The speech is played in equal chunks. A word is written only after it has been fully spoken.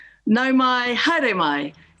Nau mai, haere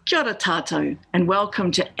mai, kia ora tātou, and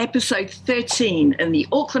welcome to episode 13 in the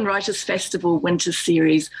Auckland Writers' Festival Winter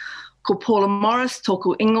Series. Ko Paula Morris,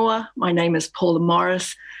 tōku ingoa. My name is Paula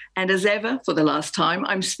Morris, and as ever, for the last time,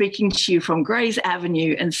 I'm speaking to you from Grays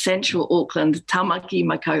Avenue in central Auckland, Tamaki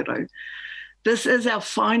Makaurau. This is our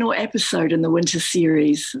final episode in the winter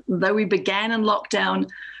series. Though we began in lockdown,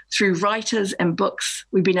 through writers and books,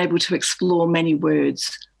 we've been able to explore many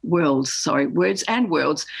words and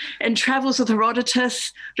worlds. In Travels with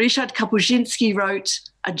Herodotus, Ryszard Kapuscinski wrote,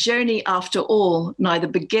 "A journey, after all, neither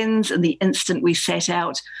begins in the instant we set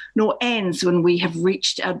out, nor ends when we have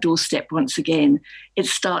reached our doorstep once again. It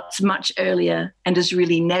starts much earlier and is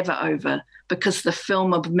really never over, because the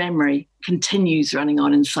film of memory continues running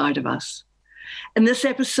on inside of us." In this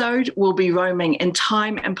episode, we'll be roaming in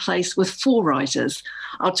time and place with 4 writers.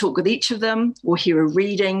 I'll talk with each of them. We'll hear a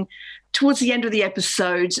reading. Towards the end of the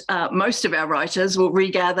episode, most of our writers will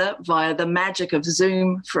regather via the magic of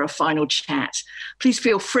Zoom for a final chat. Please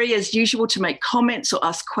feel free, as usual, to make comments or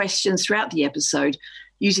ask questions throughout the episode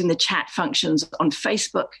using the chat functions on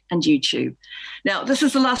Facebook and YouTube. Now, this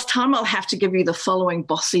is the last time I'll have to give you the following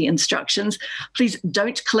bossy instructions. Please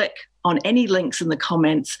don't click on any links in the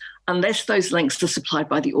comments unless those links are supplied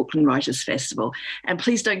by the Auckland Writers' Festival. And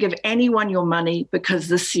please don't give anyone your money, because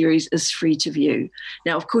this series is free to view.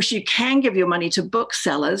 Now, of course, you can give your money to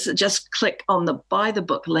booksellers. Just click on the Buy the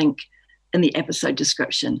Book link in the episode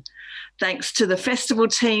description. Thanks to the festival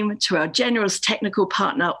team, to our generous technical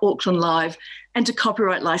partner, Auckland Live, and to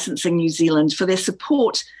Copyright Licensing New Zealand for their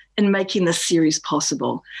support in making this series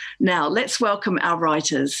possible. Now, let's welcome our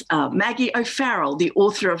writers. Maggie O'Farrell, the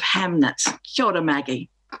author of Hamnet. Kia ora, Maggie.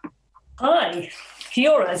 Hi.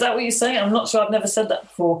 Kia ora. Is that what you say? I'm not sure. I've never said that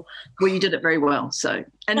before. Well, you did it very well. So,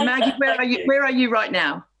 and Maggie, where are you right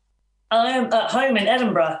now? I am at home in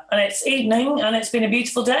Edinburgh, and it's evening, and it's been a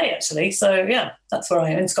beautiful day, actually. So, yeah, that's where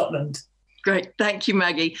I am, in Scotland. Great. Thank you,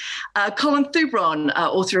 Maggie. Colin Thubron,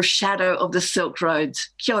 author of Shadow of the Silk Road.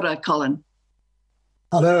 Kia ora, Colin.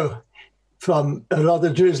 Hello, from a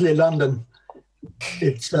rather drizzly London.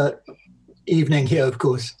 It's evening here, of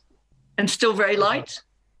course. And still very light?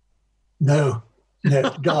 No,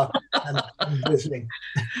 dark and drizzling.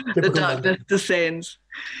 The darkness descends.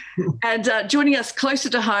 And joining us closer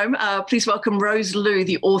to home, please welcome Rose Liu,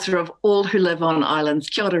 the author of All Who Live on Islands.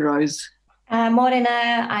 Kia ora, Rose.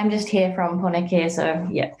 Morena, I'm just here from Poneke, so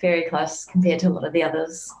yeah, very close compared to a lot of the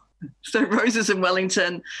others. So Rose is in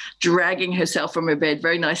Wellington, dragging herself from her bed.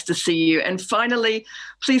 Very nice to see you. And finally,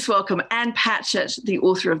 please welcome Anne Patchett, the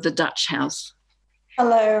author of The Dutch House.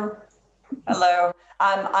 Hello.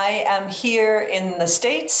 I am here in the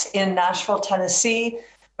States, in Nashville, Tennessee,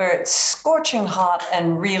 where it's scorching hot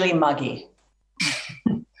and really muggy.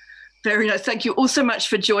 Very nice. Thank you all so much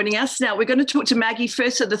for joining us. Now, we're going to talk to Maggie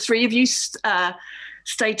first, so the three of you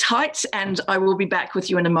stay tight, and I will be back with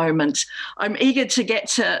you in a moment. I'm eager to get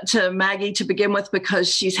to Maggie to begin with,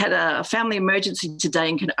 because she's had a family emergency today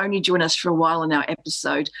and can only join us for a while in our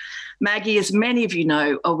episode. Maggie, as many of you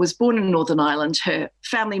know, was born in Northern Ireland. Her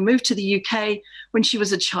family moved to the UK when she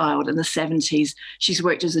was a child in the 70s. She's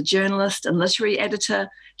worked as a journalist and literary editor.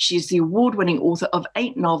 She's the award-winning author of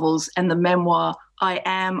 8 novels and the memoir, I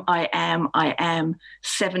Am,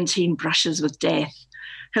 17 Brushes with Death.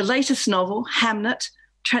 Her latest novel, Hamnet,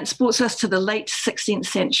 transports us to the late 16th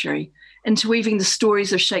century, interweaving the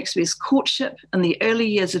stories of Shakespeare's courtship and the early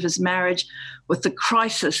years of his marriage with the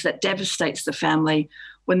crisis that devastates the family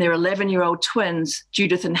when their 11-year-old twins,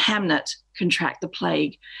 Judith and Hamnet, contract the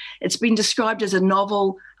plague. It's been described as a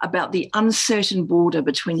novel about the uncertain border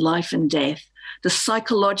between life and death, the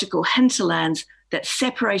psychological hinterlands that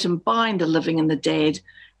separate and bind the living and the dead,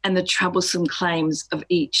 and the troublesome claims of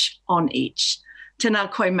each on each.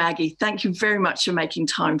 Tēnā koe, Maggie. Thank you very much for making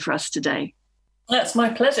time for us today. That's my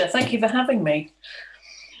pleasure. Thank you for having me.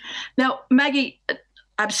 Now, Maggie,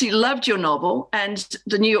 absolutely loved your novel, and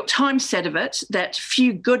the New York Times said of it that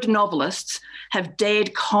few good novelists have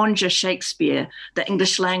dared conjure Shakespeare, the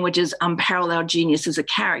English language's unparalleled genius as a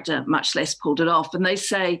character, much less pulled it off. And they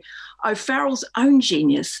say O'Farrell's own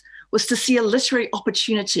genius was to see a literary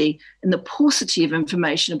opportunity in the paucity of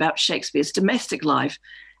information about Shakespeare's domestic life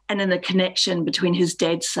and in the connection between his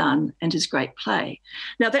dead son and his great play.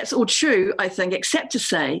 Now, that's all true, I think, except to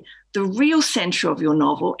say the real centre of your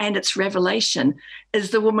novel and its revelation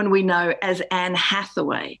is the woman we know as Anne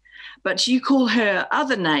Hathaway. But you call her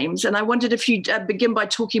other names, and I wondered if you'd begin by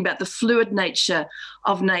talking about the fluid nature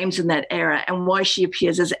of names in that era and why she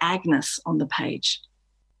appears as Agnes on the page.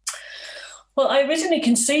 Well, I originally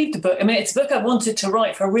conceived the book. I mean, it's a book I wanted to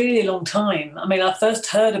write for a really long time. I mean, I first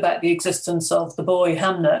heard about the existence of the boy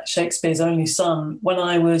Hamlet, Shakespeare's only son, when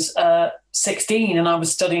I was 16 and I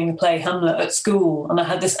was studying the play Hamlet at school. And I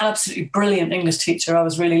had this absolutely brilliant English teacher. I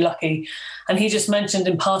was really lucky. And he just mentioned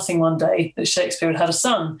in passing one day that Shakespeare had a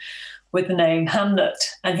son with the name Hamlet.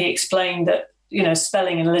 And he explained that, you know,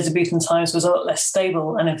 spelling in Elizabethan times was a lot less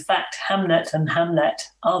stable. And in fact, Hamnet and Hamlet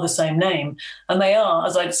are the same name. And they are,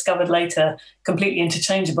 as I discovered later, completely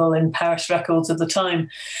interchangeable in parish records of the time.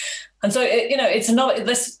 And so, it's not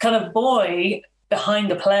this kind of boy behind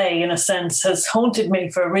the play, in a sense, has haunted me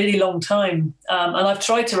for a really long time. And I've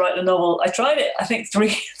tried to write the novel. I tried it, I think,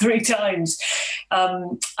 three times.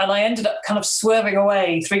 And I ended up kind of swerving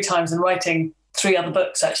away 3 times and writing 3 other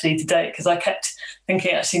books actually to date, because I kept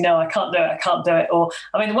thinking, actually, no, I can't do it. Or,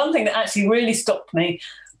 I mean, one thing that actually really stopped me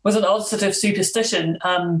was an odd sort of superstition,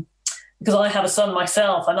 because I have a son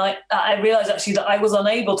myself, and I realised actually that I was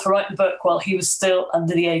unable to write the book while he was still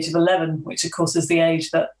under the age of 11, which of course is the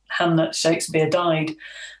age that Hamlet Shakespeare died.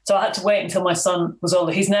 So I had to wait until my son was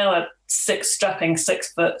older. He's now a strapping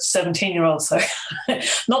 6-foot 17-year-old. So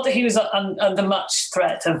not that he was under much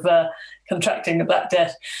threat of contracting the Black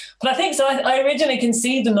Death. But I think so. I originally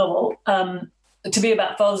conceived the novel to be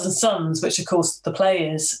about fathers and sons, which of course the play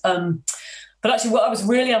is. But actually what I was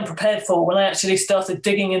really unprepared for when I actually started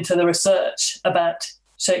digging into the research about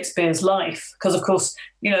Shakespeare's life, because of course,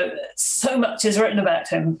 so much is written about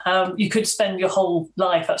him. You could spend your whole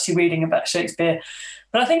life actually reading about Shakespeare.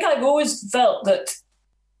 But I think I've always felt that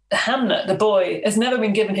Hamlet, the boy, has never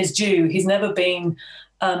been given his due. He's never been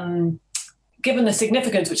given the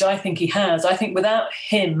significance which I think he has. I think without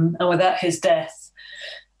him and without his death,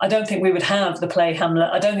 I don't think we would have the play Hamlet.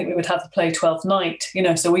 I don't think we would have the play Twelfth Night.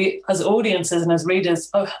 So we, as audiences and as readers,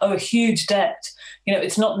 owe a huge debt.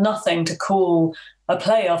 It's not nothing to call a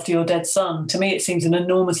play after your dead son. To me, it seems an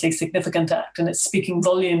enormously significant act, and it's speaking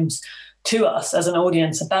volumes to us as an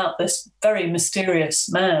audience about this very mysterious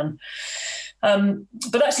man.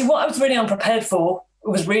 But actually, what I was really unprepared for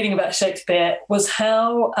was reading about Shakespeare was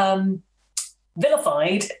how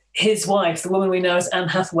vilified his wife, the woman we know as Anne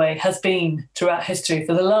Hathaway, has been throughout history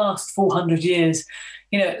for the last 400 years.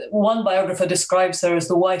 One biographer describes her as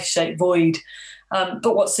the wife-shaped void.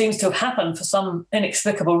 But what seems to have happened for some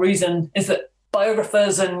inexplicable reason is that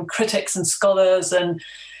biographers and critics and scholars and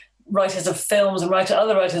writers of films and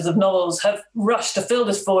other writers of novels have rushed to fill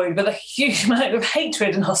this void with a huge amount of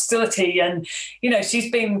hatred and hostility. And,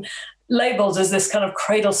 she's been labelled as this kind of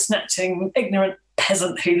cradle-snatching, ignorant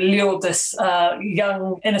peasant who lured this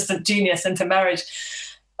young, innocent genius into marriage.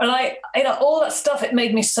 And all that stuff, it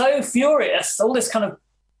made me so furious, all this kind of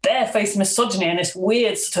barefaced misogyny and this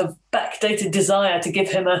weird sort of backdated desire to give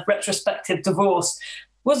him a retrospective divorce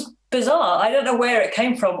was bizarre. I don't know where it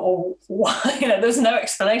came from or why, there's no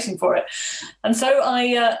explanation for it. And so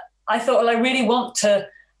I thought, well, I really want to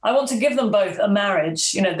give them both a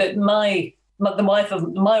marriage, that the wife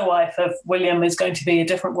of William is going to be a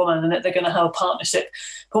different woman and that they're going to have a partnership.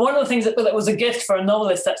 But one of the things that was a gift for a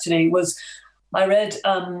novelist actually was I read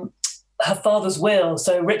her father's will.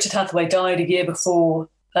 So Richard Hathaway died a year before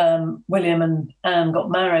William and Anne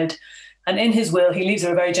got married. And in his will, he leaves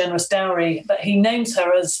her a very generous dowry, but he names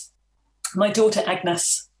her as my daughter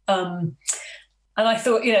Agnes. And I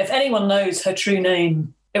thought, if anyone knows her true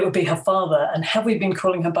name, it would be her father. And have we been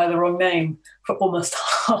calling her by the wrong name for almost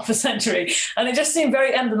half a century? And it just seemed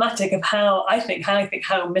very emblematic of how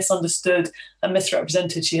misunderstood and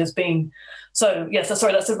misrepresented she has been. So, yes,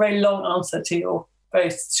 sorry, that's a very long answer to your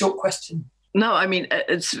very short question. No, I mean,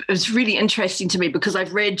 it's really interesting to me because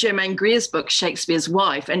I've read Germaine Greer's book, Shakespeare's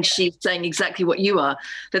Wife, and she's saying exactly what you are,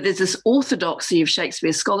 that there's this orthodoxy of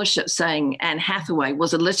Shakespeare's scholarship saying Anne Hathaway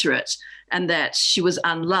was illiterate and that she was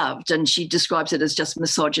unloved, and she describes it as just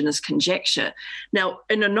misogynist conjecture. Now,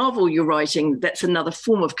 in a novel you're writing, that's another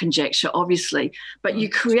form of conjecture, obviously, but you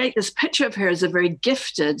create this picture of her as a very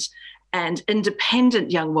gifted and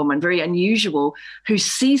independent young woman, very unusual, who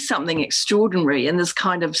sees something extraordinary in this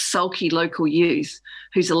kind of sulky local youth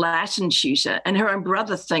who's a Latin tutor, and her own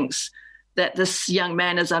brother thinks that this young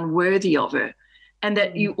man is unworthy of her, and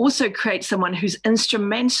that you also create someone who's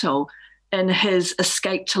instrumental in his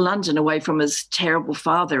escape to London away from his terrible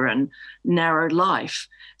father and narrow life.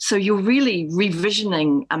 So you're really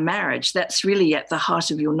revisioning a marriage. That's really at the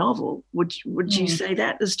heart of your novel. Would you say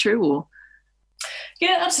that is true? Or?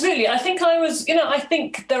 Yeah, absolutely. I think I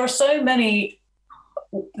think there are so many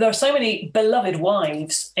beloved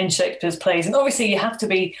wives in Shakespeare's plays. And obviously you have to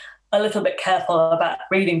be a little bit careful about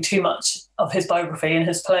reading too much of his biography in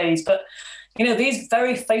his plays. But, these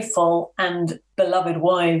very faithful and beloved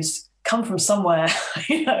wives come from somewhere,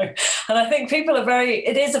 you know. And I think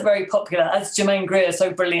it is a very popular, as Germaine Greer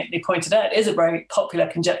so brilliantly pointed out, it is a very popular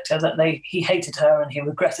conjecture that he hated her and he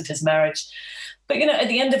regretted his marriage. But, you know, at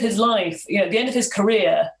the end of his life, you know, at the end of his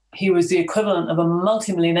career, he was the equivalent of a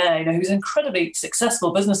multimillionaire. You know, he was an incredibly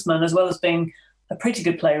successful businessman as well as being a pretty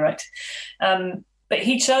good playwright. But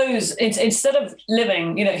he chose, instead of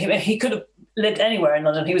living, you know, he could have lived anywhere in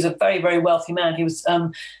London. He was a very, very wealthy man. He was,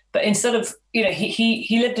 but instead of, you know,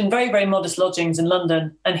 he lived in very, very modest lodgings in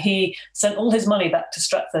London, and he sent all his money back to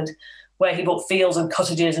Stratford, where he bought fields and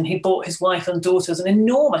cottages, and he bought his wife and daughters an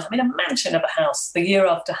enormous, a mansion of a house the year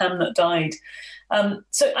after Hamlet died.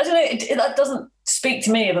 So I don't know, that doesn't speak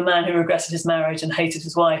to me of a man who regretted his marriage and hated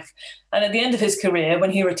his wife. And at the end of his career,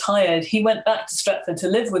 when he retired, he went back to Stratford to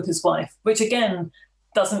live with his wife, which again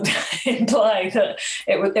doesn't imply that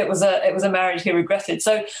it was a marriage he regretted.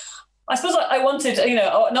 So I suppose I wanted, you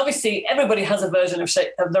know, and obviously everybody has a version of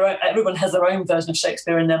everyone has their own version of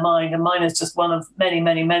Shakespeare in their mind, and mine is just one of many,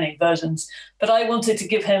 many, many versions. But I wanted to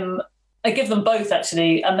give them both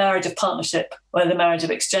actually a marriage of partnership or the marriage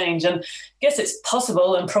of exchange. And I guess it's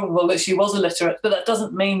possible and probable that she was illiterate, but that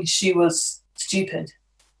doesn't mean she was stupid.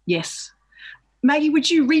 Yes. Maggie,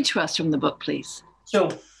 would you read to us from the book, please? Sure.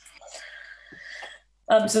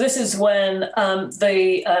 So this is when there's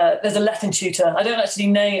a Latin tutor. I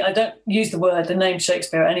don't use the name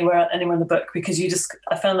Shakespeare anywhere in the book, because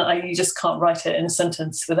I found that you just can't write it in a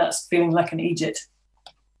sentence without feeling like an Egypt.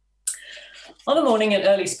 On a morning in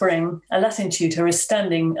early spring, a Latin tutor is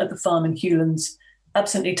standing at the farm in Hewlands,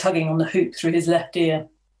 absently tugging on the hoop through his left ear.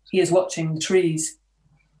 He is watching the trees.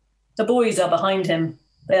 The boys are behind him.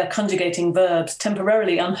 They are conjugating verbs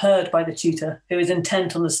temporarily unheard by the tutor, who is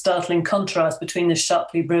intent on the startling contrast between the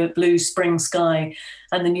sharply blue spring sky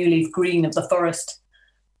and the new leaf green of the forest.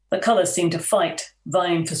 The colours seem to fight,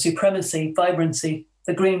 vying for supremacy, vibrancy,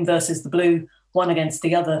 the green versus the blue, one against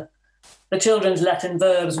the other. The children's Latin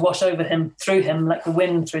verbs wash over him, through him, like the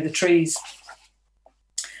wind through the trees.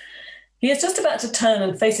 He is just about to turn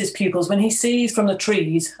and face his pupils when he sees from the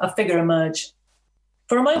trees a figure emerge.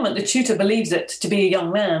 For a moment, the tutor believes it to be a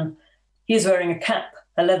young man. He is wearing a cap,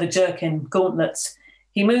 a leather jerkin, gauntlets.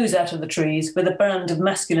 He moves out of the trees with a brand of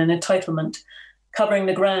masculine entitlement, covering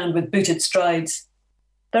the ground with booted strides.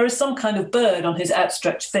 There is some kind of bird on his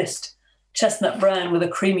outstretched fist, chestnut brown with a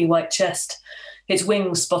creamy white chest, its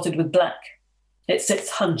wings spotted with black. It sits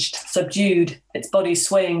hunched, subdued, its body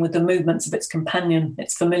swaying with the movements of its companion,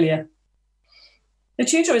 its familiar. The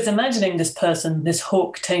tutor is imagining this person, this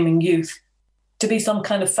hawk-taming youth, to be some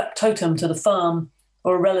kind of factotum to the farm,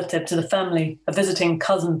 or a relative to the family, a visiting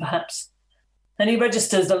cousin perhaps. And he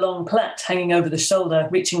registers the long plait hanging over the shoulder,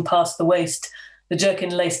 reaching past the waist, the jerkin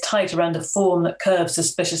laced tight around a form that curves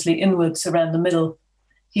suspiciously inwards around the middle.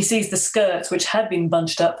 He sees the skirts, which had been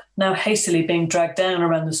bunched up, now hastily being dragged down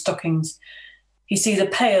around the stockings. He sees a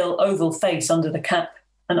pale, oval face under the cap,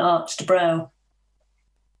 an arched brow.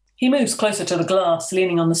 He moves closer to the glass,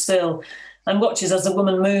 leaning on the sill, and watches as the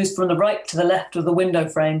woman moves from the right to the left of the window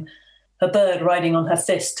frame, her bird riding on her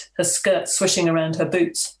fist, her skirt swishing around her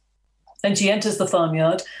boots. Then she enters the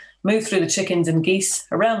farmyard, moves through the chickens and geese,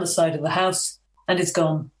 around the side of the house, and is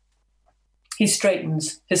gone. He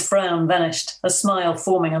straightens, his frown vanished, a smile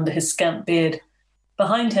forming under his scant beard.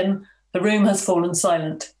 Behind him, the room has fallen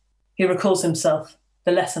silent. He recalls himself,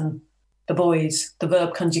 the lesson, the boys, the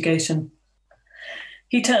verb conjugation.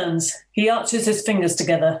 He turns, he arches his fingers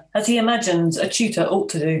together, as he imagines a tutor ought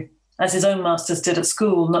to do, as his own masters did at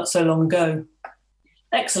school not so long ago.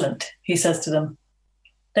 Excellent, he says to them.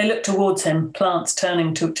 They look towards him, plants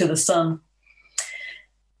turning to the sun.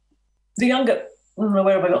 The younger...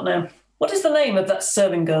 where have I got now? What is the name of that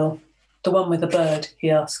serving girl? The one with the bird,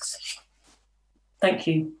 he asks. Thank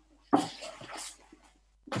you.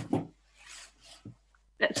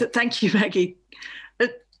 Thank you, Maggie.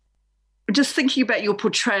 Just thinking about your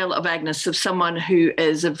portrayal of Agnes, of someone who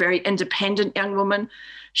is a very independent young woman.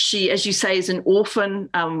 She, as you say, is an orphan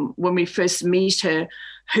when we first meet her,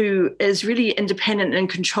 who is really independent and in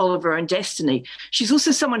control of her own destiny. She's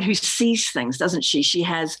also someone who sees things, doesn't she? She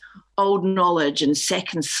has old knowledge and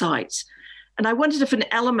second sight. And I wondered if an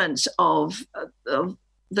element of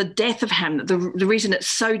the death of Hamlet, the reason it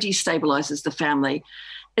so destabilizes the family,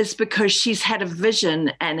 is because she's had a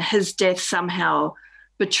vision and his death somehow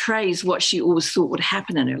betrays what she always thought would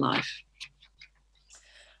happen in her life.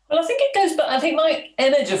 Well, I think it goes back. I think my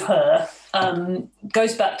image of her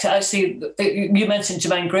goes back to, actually, you mentioned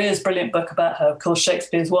Germaine Greer's brilliant book about her called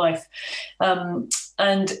Shakespeare's Wife.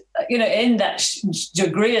 And, you know, in that,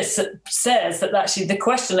 Greer says that actually the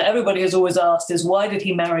question that everybody has always asked is, why did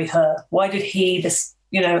he marry her? Why did he, this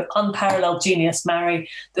unparalleled genius marry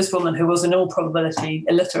this woman who was in all probability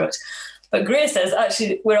illiterate. But Greer says,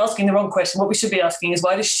 actually, we're asking the wrong question. What we should be asking is,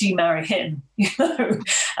 why does she marry him?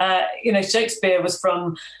 Shakespeare was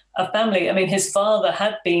from a family. I mean, his father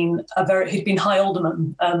he'd been High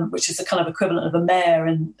Alderman, which is the kind of equivalent of a mayor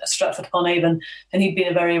in Stratford-upon-Avon, and he'd been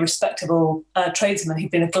a very respectable tradesman.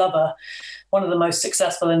 He'd been a glover, one of the most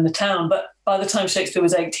successful in the town. But by the time Shakespeare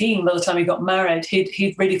was 18, by the time he got married,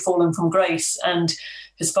 he'd really fallen from grace, and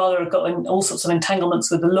his father had got in all sorts of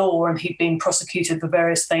entanglements with the law, and he'd been prosecuted for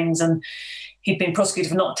various things, and he'd been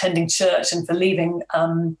prosecuted for not attending church and for leaving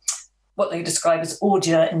what they describe as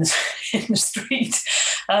ordure in the street.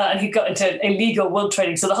 And he got into illegal wool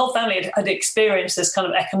trading. So the whole family had experienced this kind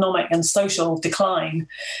of economic and social decline.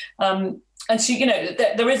 And she,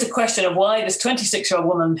 there is a question of why this 26-year-old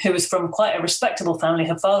woman who was from quite a respectable family,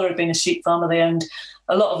 her father had been a sheep farmer, they owned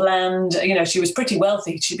a lot of land, she was pretty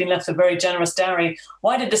wealthy, she'd been left a very generous dowry.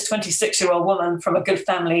 Why did this 26-year-old woman from a good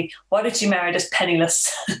family, why did she marry this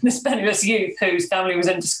penniless youth whose family was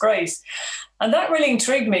in disgrace? And that really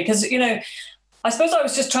intrigued me because, I suppose I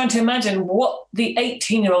was just trying to imagine what the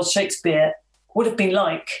 18-year-old Shakespeare would have been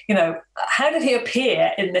like. How did he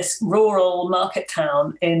appear in this rural market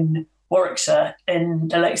town in Warwickshire in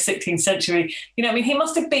the late 16th century? He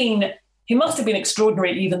must have been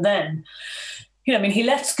extraordinary even then. He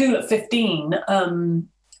left school at 15,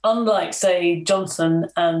 unlike, say, Johnson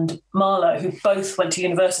and Marlowe, who both went to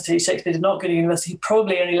university. Shakespeare did not go to university. He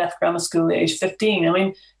probably only left grammar school at age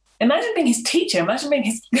 15. Imagine being his teacher, imagine being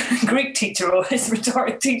his Greek teacher or his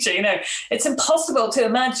rhetoric teacher. It's impossible to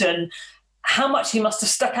imagine how much he must have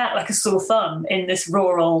stuck out like a sore thumb in this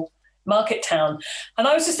rural market town. And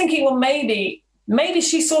I was just thinking, well, maybe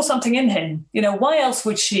she saw something in him. Why else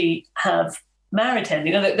would she have married him?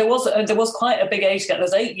 There was quite a big age gap. There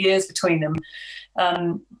was 8 years between them.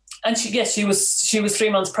 And she was 3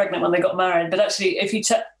 months pregnant when they got married. But actually, if you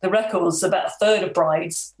check the records, about a third of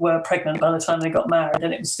brides were pregnant by the time they got married.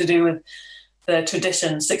 And it was to do with the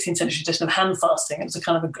 16th century tradition of hand fasting. It was a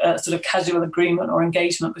kind of a sort of casual agreement or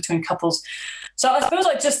engagement between couples. So I suppose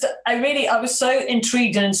I was so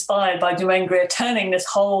intrigued and inspired by Duane Greer turning this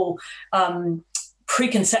whole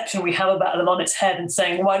preconception we have about them on its head and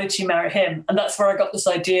saying, why did she marry him? And that's where I got this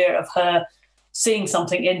idea of her seeing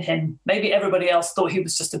something in him. Maybe everybody else thought he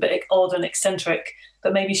was just a bit odd and eccentric,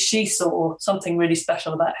 but maybe she saw something really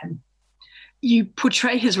special about him. You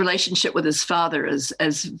portray his relationship with his father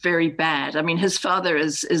as very bad. His father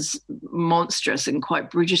is monstrous and quite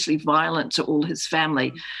brutally violent to all his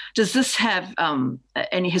family. Does this have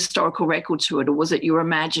any historical record to it, or was it your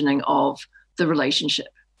imagining of the relationship?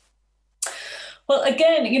 Well,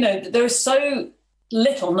 again, there is so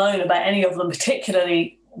little known about any of them,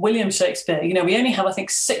 particularly William Shakespeare. We only have, I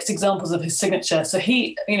think, 6 examples of his signature. So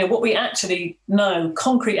he, what we actually know,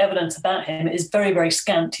 concrete evidence about him is very, very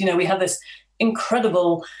scant. We have this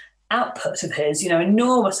incredible output of his,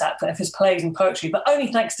 enormous output of his plays and poetry, but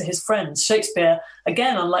only thanks to his friends. Shakespeare,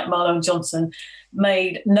 again, unlike Marlowe and Johnson,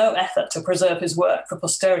 made no effort to preserve his work for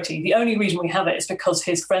posterity. The only reason we have it is because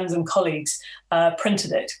his friends and colleagues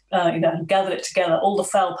printed it, and gathered it together, all the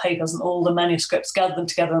foul papers and all the manuscripts, gathered them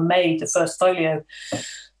together and made the first folio.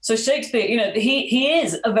 So Shakespeare, he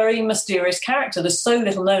is a very mysterious character. There's so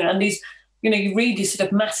little known. And these, you read these sort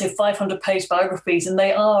of massive 500-page biographies and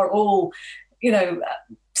they are all,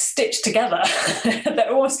 stitched together. they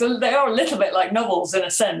are a little bit like novels in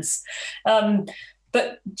a sense.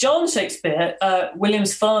 But John Shakespeare,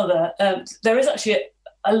 William's father, there is actually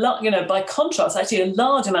a lot, by contrast, actually a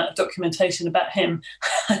large amount of documentation about him.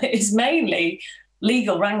 It's mainly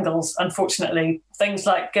legal wrangles, unfortunately, things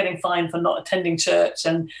like getting fined for not attending church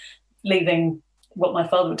and leaving what my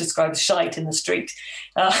father would describe as shite in the street.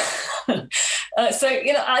 So,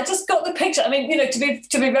 I just got the picture.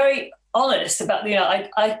 To be very honest about,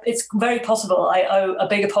 it's very possible I owe a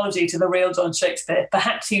big apology to the real John Shakespeare.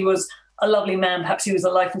 Perhaps he was a lovely man, perhaps he was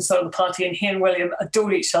the life and soul of the party, and he and William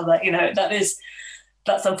adored each other.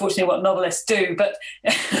 That's unfortunately what novelists do, but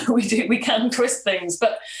we can twist things.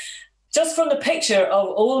 But just from the picture of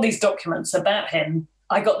all these documents about him,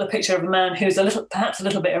 I got the picture of a man who's perhaps a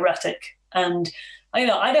little bit erratic. And,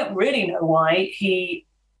 I don't really know why he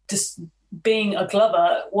just being a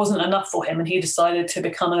glover wasn't enough for him, and he decided to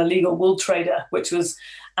become an illegal wool trader, which was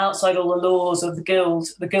outside all the laws of the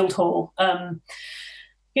Guildhall.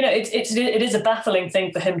 It is a baffling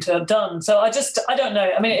thing for him to have done. So I don't know.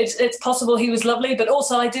 It's possible he was lovely, but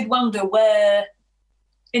also I did wonder where,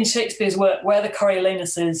 in Shakespeare's work, where the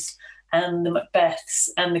Coriolanuses and the Macbeths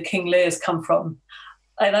and the King Lears come from.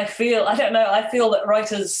 And I feel that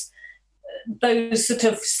writers, those sort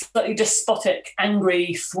of slightly despotic,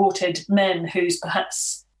 angry, thwarted men whose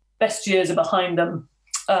perhaps best years are behind them,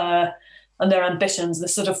 and their ambitions,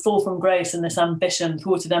 this sort of fall from grace and this ambition,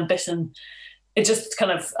 thwarted ambition, it just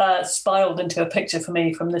kind of spiraled into a picture for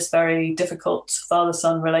me from this very difficult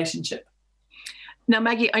father-son relationship. Now,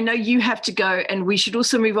 Maggie, I know you have to go and we should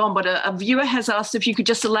also move on, but a viewer has asked if you could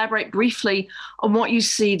just elaborate briefly on what you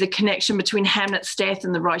see the connection between Hamlet's death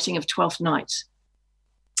and the writing of Twelfth Night.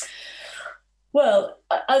 Well,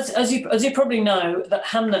 as you probably know, that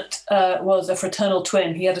Hamlet was a fraternal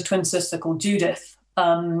twin. He had a twin sister called Judith.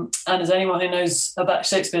 And as anyone who knows about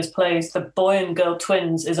Shakespeare's plays, the boy and girl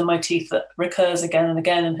twins is a motif that recurs again and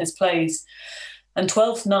again in his plays. And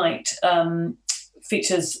Twelfth Night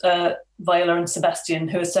features Viola and Sebastian,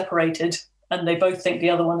 who are separated, and they both think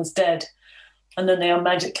the other one is dead, and then they are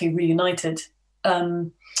magically reunited.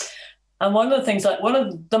 And one of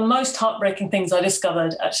the most heartbreaking things I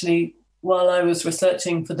discovered actually while I was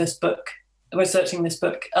researching this book, is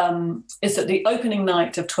that the opening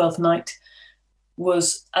night of Twelfth Night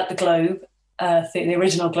was at the Globe, the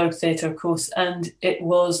original Globe Theatre, of course, and it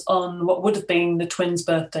was on what would have been the twins'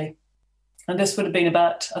 birthday. And this would have been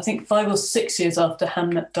about, I think, 5 or 6 years after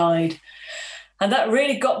Hamlet died. And that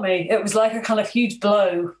really got me. It was like a kind of huge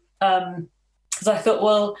blow, because I thought,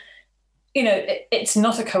 well, it's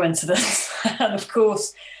not a coincidence. And of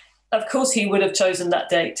course, he would have chosen that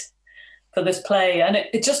date for this play. And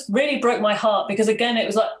it just really broke my heart, because, again,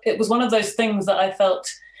 it was one of those things that I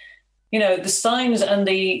felt, the signs and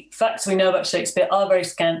the facts we know about Shakespeare are very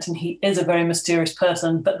scant, and he is a very mysterious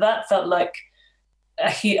person. But that felt like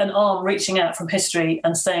an arm reaching out from history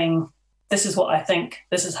and saying, this is what I think,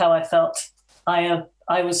 this is how I felt. I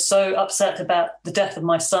was so upset about the death of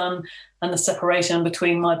my son and the separation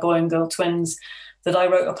between my boy and girl twins that I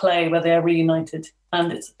wrote a play where they are reunited,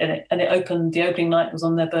 and the opening night was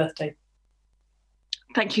on their birthday.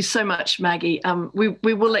 Thank you so much, Maggie.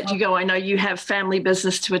 We will let you go. I know you have family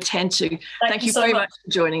business to attend to. Thank you so very much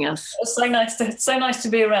for joining us. It's so nice to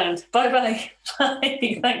be around. Bye-bye.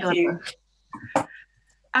 Bye. Thank you.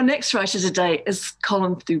 Our next writer today is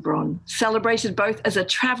Colin Thubron, celebrated both as a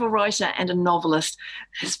travel writer and a novelist.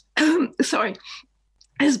 His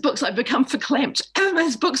books, I've become verklempt.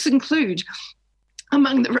 His books include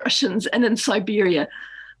Among the Russians and In Siberia,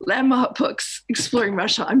 landmark books exploring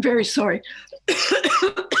Russia. I'm very sorry.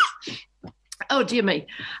 Oh, dear me.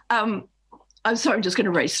 I'm sorry, I'm just going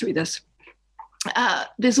to race through this.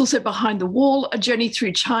 There's also Behind the Wall, A Journey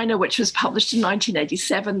Through China, which was published in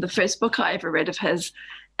 1987, the first book I ever read of his,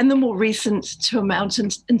 and the more recent, To a Mountain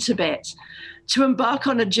in Tibet. To embark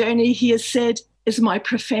on a journey, he has said, is my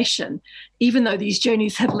profession, even though these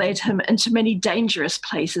journeys have led him into many dangerous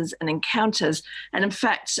places and encounters. And in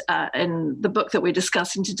fact, in the book that we're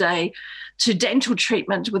discussing today, to dental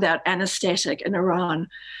treatment without anesthetic in Iran.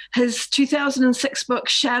 His 2006 book,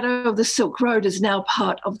 Shadow of the Silk Road, is now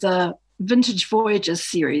part of the Vintage Voyages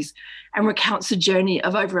series and recounts a journey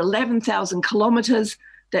of over 11,000 kilometers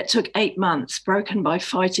that took 8 months, broken by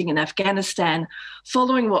fighting in Afghanistan,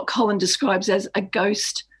 following what Colin describes as a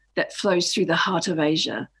ghost that flows through the heart of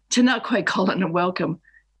Asia. Tēnā koe, Colin, and welcome.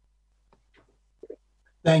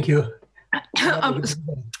 Thank you.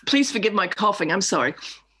 Please forgive my coughing. I'm sorry.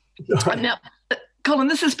 Now, Colin,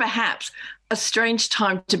 this is perhaps a strange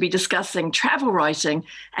time to be discussing travel writing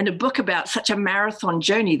and a book about such a marathon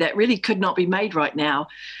journey that really could not be made right now.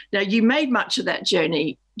 Now, you made much of that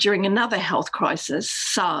journey during another health crisis,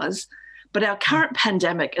 SARS, but our current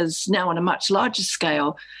pandemic is now on a much larger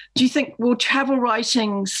scale. Do you think, will travel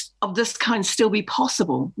writings of this kind still be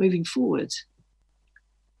possible moving forward?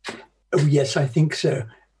 Oh, yes, I think so.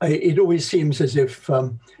 It always seems as if,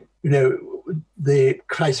 the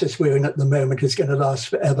crisis we're in at the moment is going to last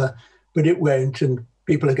forever, but it won't, and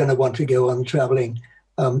people are going to want to go on traveling.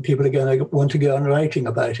 People are going to want to go on writing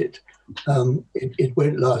about it. It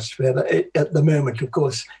won't last forever. At the moment, of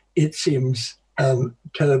course, it seems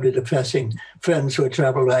terribly depressing. Friends who are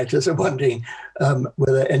travel writers are wondering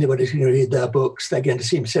whether anybody's going to read their books. They're going to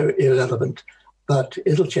seem so irrelevant, but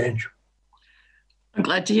it'll change. I'm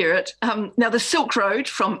glad to hear it. Now, the Silk Road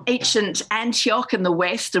from ancient Antioch in the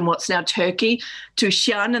west and what's now Turkey to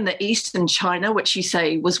Xi'an in the east and China, which you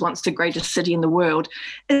say was once the greatest city in the world,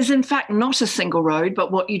 is in fact not a single road, but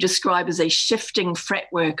what you describe as a shifting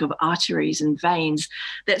fretwork of arteries and veins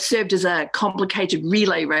that served as a complicated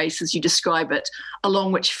relay race, as you describe it,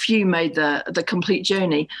 along which few made the complete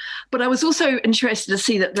journey. But I was also interested to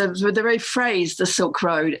see that the very phrase, the Silk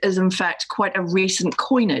Road, is in fact quite a recent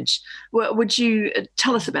coinage. Would you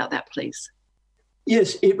tell us about that, please?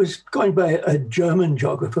 Yes, it was coined by a German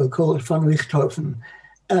geographer called von Richthofen.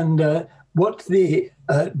 And what the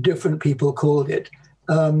different people called it,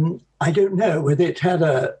 I don't know whether it had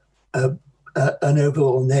an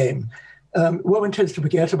overall name. What one tends to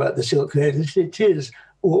forget about the Silk Road is it is,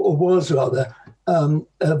 or was rather,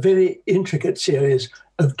 a very intricate series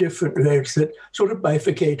of different roads that sort of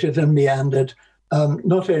bifurcated and meandered,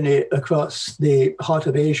 not only across the heart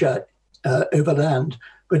of Asia over land,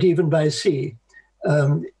 but even by sea.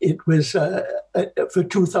 It was for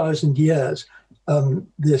 2,000 years,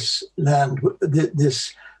 this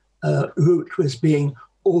route was being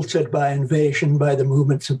altered by invasion, by the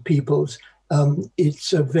movements of peoples.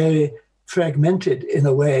 It's a very fragmented, in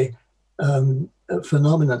a way,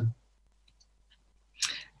 phenomenon.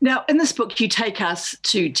 Now, in this book, you take us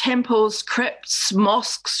to temples, crypts,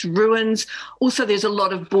 mosques, ruins. Also, there's a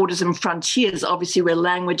lot of borders and frontiers, obviously, where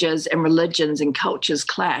languages and religions and cultures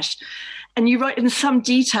clash. And you write in some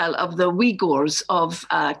detail of the Uyghurs of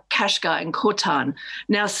Kashgar and Khotan,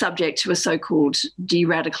 now subject to a so-called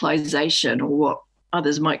de-radicalization, or what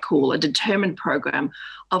others might call a determined program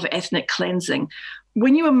of ethnic cleansing.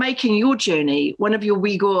 When you were making your journey, one of your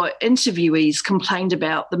Uyghur interviewees complained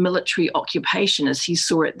about the military occupation as he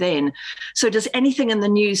saw it then. So does anything in the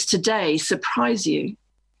news today surprise you?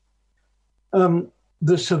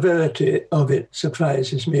 The severity of it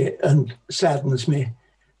surprises me and saddens me.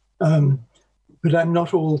 But I'm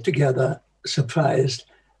not altogether surprised.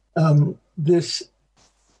 It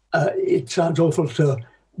sounds awful to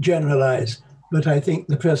generalize, but I think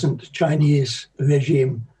the present Chinese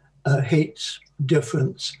regime hates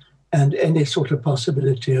difference and any sort of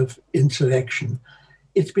possibility of insurrection.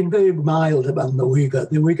 It's been very mild among the Uyghur.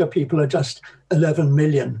 The Uyghur people are just 11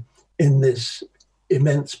 million in this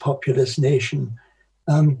immense populous nation,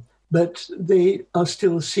 but they are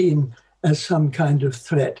still seen as some kind of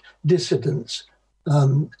threat. Dissidents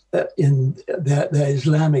in their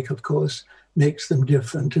Islamic, of course, makes them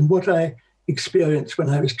different. And what I experienced when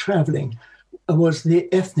I was traveling was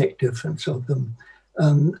the ethnic difference of them.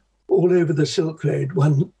 All over the Silk Road,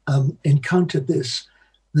 one encountered this,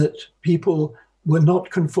 that people were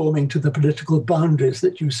not conforming to the political boundaries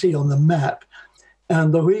that you see on the map.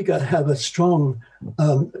 And the Uyghur have a strong,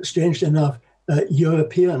 strangely enough,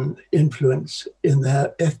 European influence in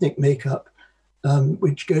their ethnic makeup,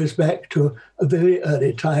 which goes back to a very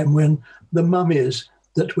early time when the mummies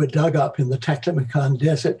that were dug up in the Taklamakan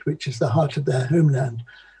Desert, which is the heart of their homeland,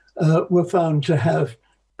 were found to have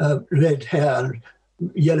red hair and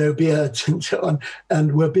yellow beards and so on,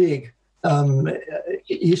 and were big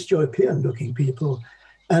East European-looking people.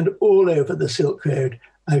 And all over the Silk Road,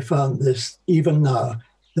 I found this, even now,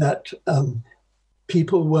 that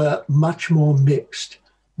people were much more mixed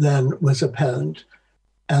than was apparent.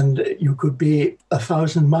 And you could be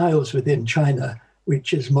 1,000 miles within China,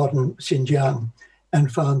 which is modern Xinjiang,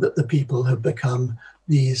 and found that the people have become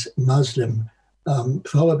these Muslim,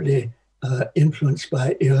 probably influenced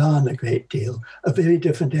by Iran a great deal, a very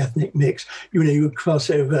different ethnic mix. You know, you would cross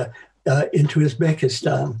over into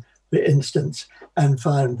Uzbekistan, for instance, and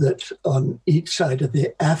find that on each side of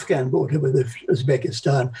the Afghan border with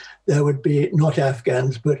Uzbekistan, there would be not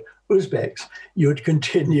Afghans, but Uzbeks. You would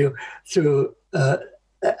continue through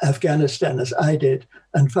Afghanistan, as I did,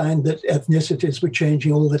 and find that ethnicities were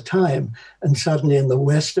changing all the time. And suddenly in the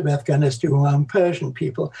west of Afghanistan, you were around Persian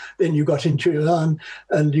people. Then you got into Iran,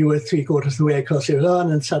 and you were 3/4 of the way across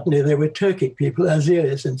Iran, and suddenly there were Turkic people,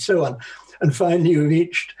 Azeris, and so on. And finally you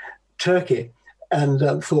reached Turkey and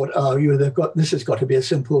thought, this has got to be a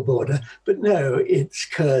simple border. But no, it's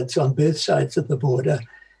Kurds on both sides of the border.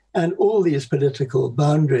 And all these political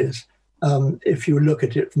boundaries, if you look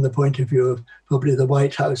at it from the point of view of probably the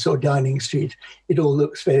White House or Downing Street, it all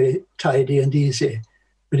looks very tidy and easy.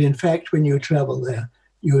 But in fact, when you travel there,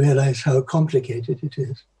 you realize how complicated it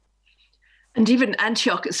is. And even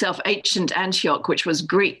Antioch itself, ancient Antioch, which was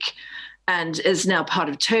Greek and is now part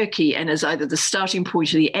of Turkey and is either the starting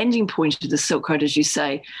point or the ending point of the Silk Road, as you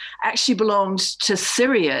say, actually belonged to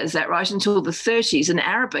Syria, is that right, until the 30s, and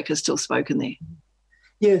Arabic is still spoken there.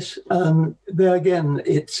 Yes, there again,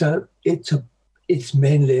 it's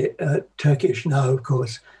mainly Turkish now, of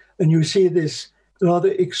course. And you see this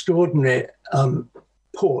rather extraordinary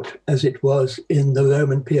port, as it was in the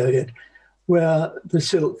Roman period, where the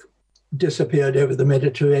silk disappeared over the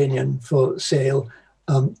Mediterranean for sale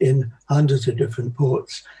in hundreds of different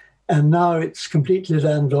ports. And now it's completely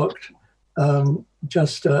landlocked,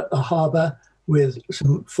 just a harbour with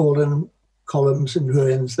some fallen columns and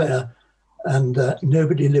ruins there, and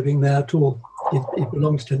nobody living there at all. It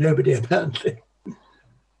belongs to nobody, apparently.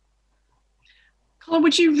 Colin,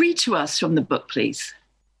 would you read to us from the book, please?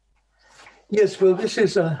 Yes, well, this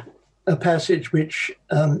is a passage which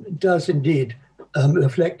does indeed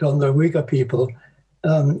reflect on the Uyghur people.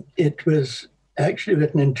 It was actually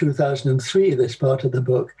written in 2003, this part of the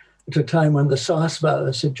book, at a time when the SARS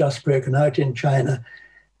virus had just broken out in China.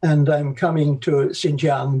 And I'm coming to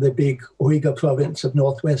Xinjiang, the big Uyghur province of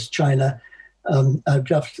northwest China. I've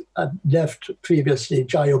left previously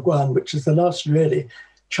Jiaoguan, which is the last really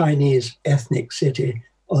Chinese ethnic city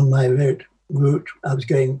on my route. I was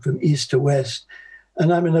going from east to west,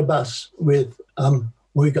 and I'm in a bus with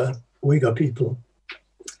Uyghur people.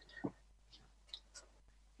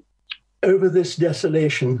 Over this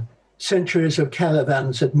desolation, centuries of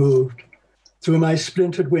caravans had moved. Through my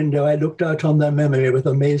splintered window, I looked out on their memory with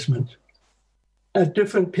amazement. At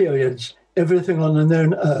different periods, everything on the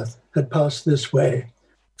known earth had passed this way.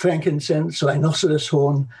 Frankincense, rhinoceros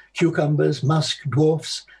horn, cucumbers, musk,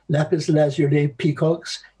 dwarfs, lapis lazuli,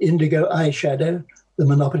 peacocks, indigo eyeshadow, the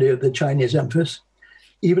monopoly of the Chinese empress,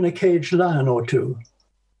 even a caged lion or two.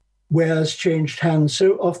 Wares changed hands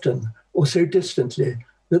so often or so distantly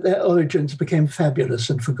that their origins became fabulous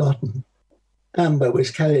and forgotten. Amber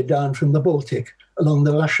was carried down from the Baltic along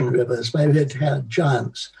the Russian rivers by red-haired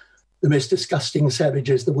giants, the most disgusting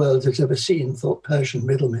savages the world has ever seen, thought Persian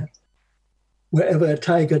middlemen. Wherever a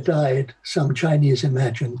tiger died, some Chinese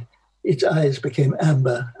imagined, its eyes became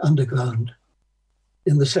amber underground.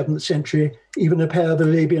 In the 7th century, even a pair of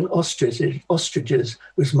Arabian ostriches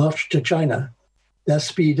was marched to China. Their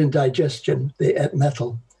speed and digestion, they ate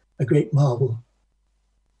metal, a great marvel.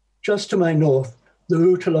 Just to my north, the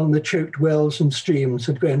route along the choked wells and streams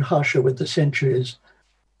had grown harsher with the centuries,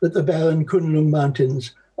 but the barren Kunlun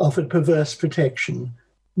Mountains offered perverse protection.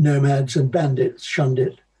 Nomads and bandits shunned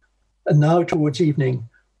it. And now towards evening,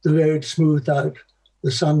 the road smoothed out,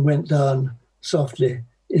 the sun went down softly,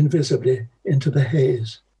 invisibly, into the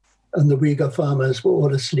haze, and the Uyghur farmers were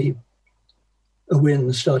all asleep. A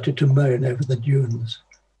wind started to moan over the dunes.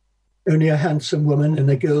 Only a handsome woman in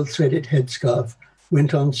a gold-threaded headscarf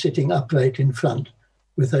went on sitting upright in front,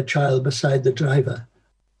 with her child beside the driver,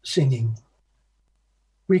 singing.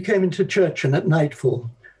 We came into Churchen at nightfall.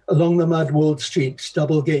 Along the mud-walled streets,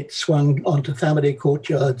 double gates swung onto family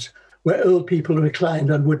courtyards, where old people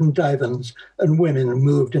reclined on wooden divans and women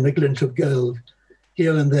moved in a glint of gold.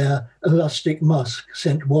 Here and there, a rustic mosque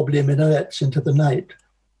sent wobbly minarets into the night.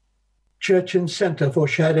 Churchen's center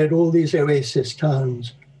foreshadowed all these oasis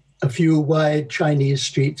towns, a few wide Chinese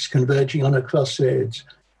streets converging on a crossroads,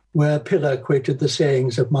 where a pillar quoted the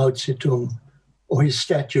sayings of Mao Zedong, or his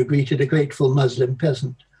statue greeted a grateful Muslim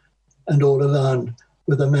peasant, and all around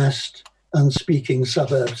were the massed, unspeaking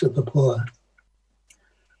suburbs of the poor.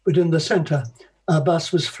 But in the center, our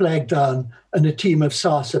bus was flagged down and a team of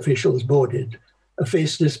SARS officials boarded, a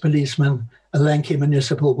faceless policeman, a lanky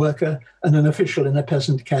municipal worker, and an official in a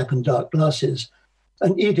peasant cap and dark glasses.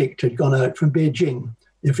 An edict had gone out from Beijing,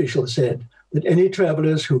 the official said, that any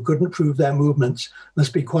travelers who couldn't prove their movements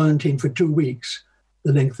must be quarantined for 2 weeks,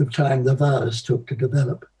 the length of time the virus took to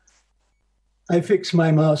develop. I fixed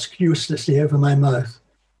my mask uselessly over my mouth,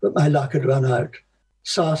 but my luck had run out.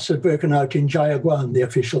 SARS had broken out in Jiaoguan, the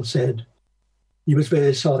official said. He was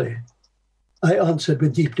very sorry. I answered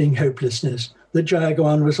with deepening hopelessness that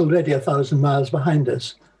Jiaoguan was already 1,000 miles behind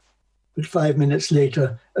us. But 5 minutes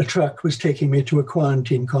later, a truck was taking me to a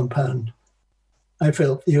quarantine compound. I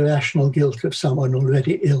felt the irrational guilt of someone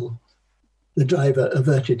already ill. The driver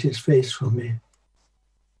averted his face from me.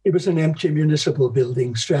 It was an empty municipal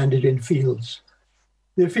building stranded in fields.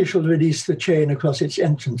 The official released the chain across its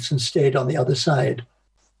entrance and stayed on the other side.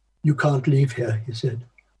 You can't leave here, he said.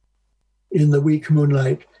 In the weak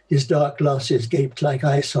moonlight, his dark glasses gaped like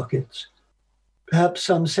eye sockets. Perhaps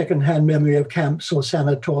some second-hand memory of camps or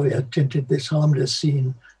sanatoria tinted this harmless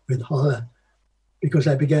scene with horror, because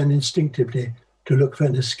I began instinctively to look for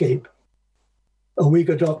an escape. A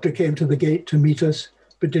Uyghur doctor came to the gate to meet us,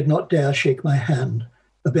 but did not dare shake my hand.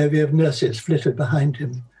 A bevy of nurses flitted behind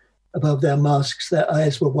him. Above their masks, their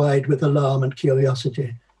eyes were wide with alarm and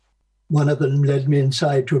curiosity. One of them led me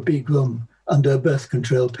inside to a big room under a birth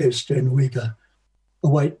control poster in Uyghur. A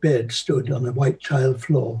white bed stood on a white tiled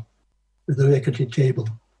floor with a rickety table.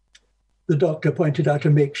 The doctor pointed out a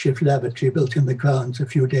makeshift lavatory built in the grounds a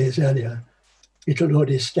few days earlier. It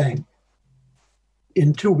already stank.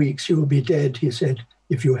 In 2 weeks you will be dead, he said,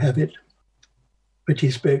 if you have it. But he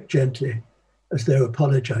spoke gently, as though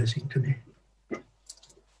apologizing to me.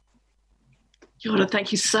 Kia,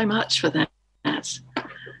 thank you so much for that.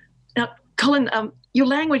 Now, Colin, your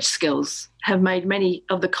language skills have made many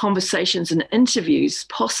of the conversations and interviews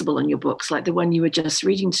possible in your books, like the one you were just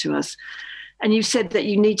reading to us. And you said that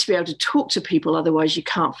you need to be able to talk to people, otherwise you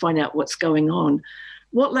can't find out what's going on.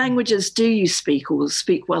 What languages do you speak or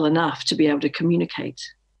speak well enough to be able to communicate?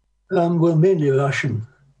 Well, mainly Russian.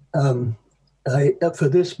 For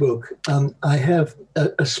this book, I have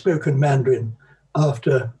a spoken Mandarin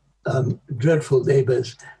after dreadful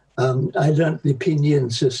labors. I learnt the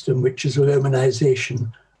Pinyin system, which is a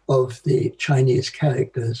romanization of the Chinese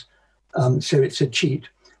characters. So it's a cheat.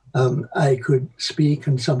 I could speak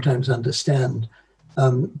and sometimes understand,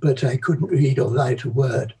 but I couldn't read or write a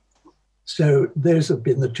word. So those have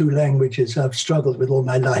been the two languages I've struggled with all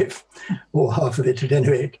my life, or half of it at any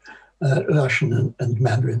rate, Russian and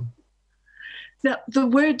Mandarin. Now, the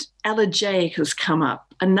word elegiac has come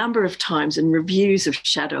up a number of times in reviews of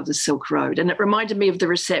Shadow of the Silk Road, and it reminded me of the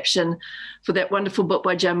reception for that wonderful book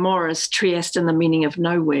by Jan Morris, Trieste and the Meaning of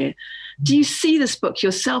Nowhere. Do you see this book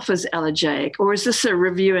yourself as elegiac, or is this a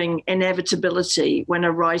reviewing inevitability when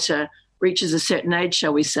a writer reaches a certain age,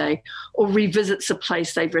 shall we say, or revisits a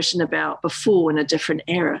place they've written about before in a different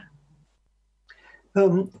era?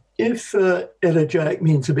 If elegiac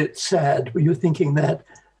means a bit sad, were you thinking that?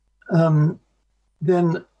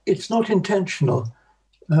 Then it's not intentional.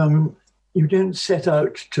 You don't set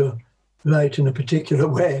out to write in a particular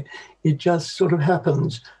way. It just sort of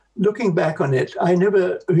happens. Looking back on it, I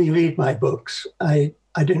never reread my books. I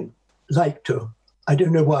don't like to. I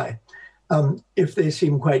don't know why. If they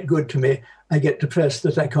seem quite good to me, I get depressed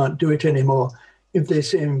that I can't do it anymore. If they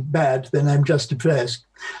seem bad, then I'm just depressed.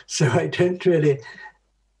 So I don't really,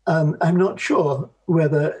 I'm not sure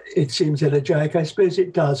whether it seems elegiac. I suppose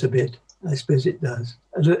it does a bit. I suppose it does.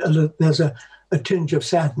 There's a tinge of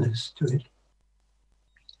sadness to it.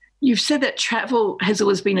 You've said that travel has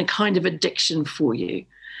always been a kind of addiction for you,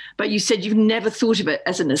 but you said you've never thought of it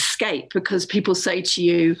as an escape because people say to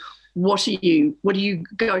you, what are you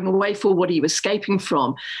going away for? What are you escaping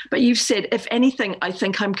from? But you've said, if anything, I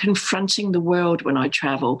think I'm confronting the world when I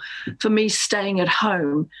travel. For me, staying at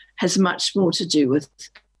home has much more to do with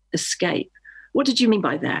escape. What did you mean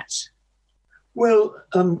by that? Well,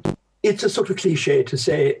 it's a sort of cliche to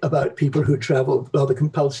say about people who travel rather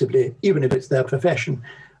compulsively, even if it's their profession,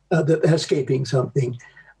 that they're escaping something.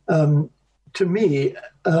 To me,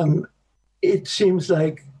 it seems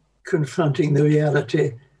like confronting the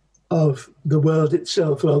reality of the world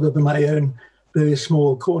itself rather than my own very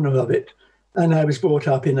small corner of it. And I was brought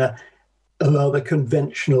up in a rather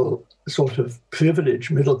conventional sort of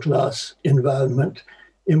privileged middle-class environment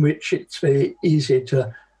in which it's very easy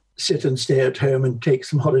to sit and stay at home and take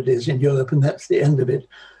some holidays in Europe, and that's the end of it.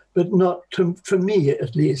 But not to, for me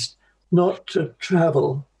at least, not to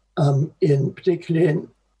travel, particularly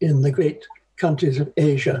in the great countries of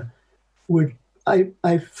Asia,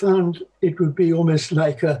 I found it would be almost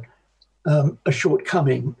like a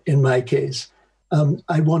shortcoming in my case.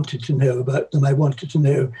 I wanted to know about them. I wanted to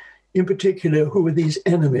know, in particular, who were these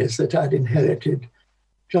enemies that I'd inherited.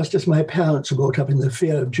 Just as my parents were brought up in the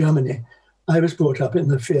fear of Germany, I was brought up in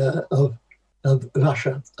the fear of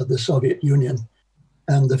Russia, of the Soviet Union,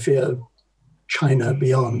 and the fear of China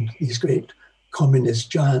beyond, these great communist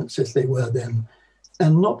giants as they were then.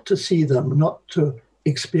 And not to see them, not to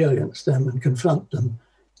experience them and confront them,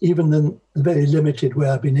 even in the very limited way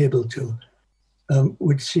I've been able to,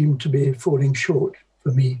 would seem to be falling short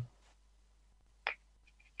for me.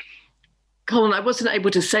 Colin, I wasn't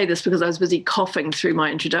able to say this because I was busy coughing through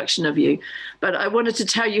my introduction of you, but I wanted to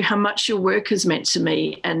tell you how much your work has meant to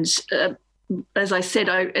me. And as I said,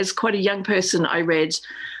 as quite a young person, I read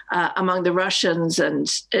Among the Russians,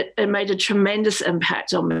 and it made a tremendous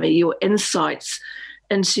impact on me. Your insights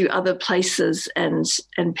into other places and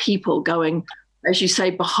people going, as you say,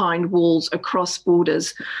 behind walls, across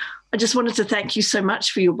borders. I just wanted to thank you so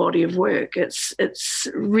much for your body of work. It's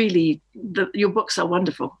really, your books are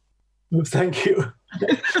wonderful. Well, thank you.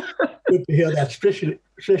 Good to hear that,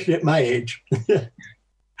 especially at my age.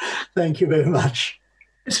 Thank you very much.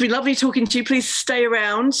 It's been lovely talking to you. Please stay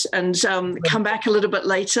around and come back a little bit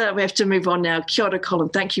later. We have to move on now. Kia ora, Colin.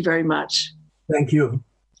 Thank you very much. Thank you.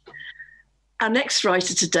 Our next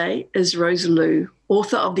writer today is Rose Liu,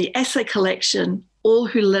 author of the essay collection, All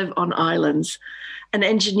Who Live on Islands. An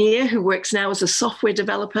engineer who works now as a software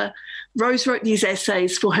developer, Rose wrote these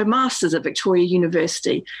essays for her master's at Victoria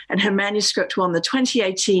University, and her manuscript won the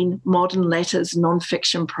 2018 Modern Letters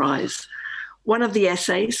Nonfiction Prize. One of the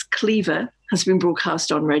essays, Cleaver, has been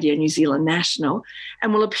broadcast on Radio New Zealand National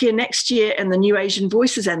and will appear next year in the New Asian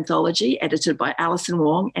Voices anthology, edited by Alison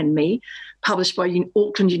Wong and me, published by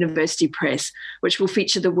Auckland University Press, which will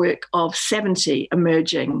feature the work of 70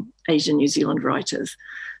 emerging Asian New Zealand writers.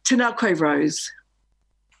 Tēnā koe, Rose.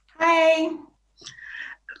 Hi.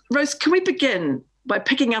 Rose, can we begin by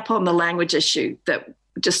picking up on the language issue that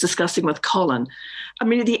we're just discussing with Colin? I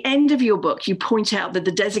mean, at the end of your book, you point out that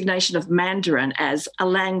the designation of Mandarin as a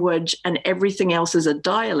language and everything else as a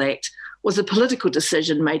dialect was a political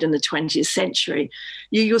decision made in the 20th century.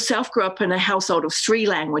 You yourself grew up in a household of 3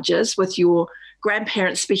 languages, with your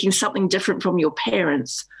grandparents speaking something different from your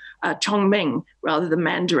parents, Chongming rather than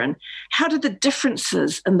Mandarin. How did the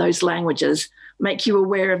differences in those languages make you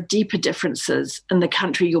aware of deeper differences in the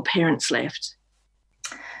country your parents left?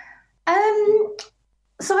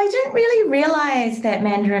 So I didn't really realize that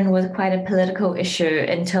Mandarin was quite a political issue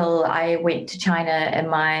until I went to China in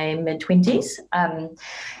my mid-20s.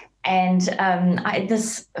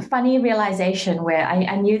 This funny realization where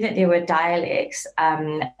I knew that there were dialects,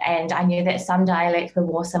 and I knew that some dialects were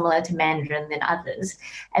more similar to Mandarin than others.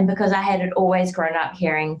 And because I had always grown up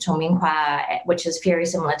hearing Chongminghua, which is very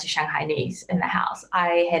similar to Shanghainese in the house,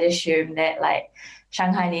 I had assumed that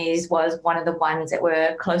Shanghainese was one of the ones that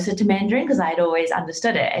were closer to Mandarin because I'd always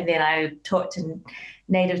understood it. And then I talked to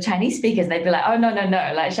native Chinese speakers, and they'd be like, oh, no.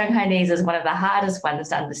 Shanghainese is one of the hardest ones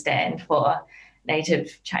to understand for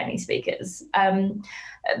native Chinese speakers.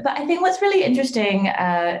 But I think what's really interesting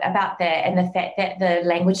about that, and the fact that the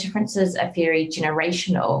language differences are very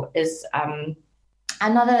generational, is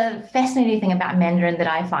another fascinating thing about Mandarin that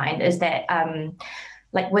I find is that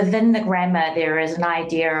within the grammar, there is an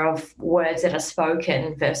idea of words that are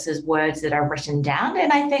spoken versus words that are written down.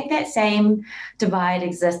 And I think that same divide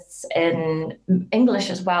exists in English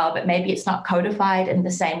as well, but maybe it's not codified in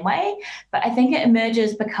the same way. But I think it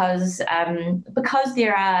emerges because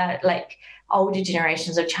there are older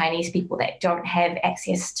generations of Chinese people that don't have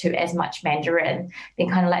access to as much Mandarin, then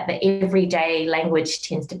kind of the everyday language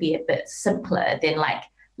tends to be a bit simpler than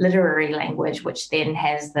literary language, which then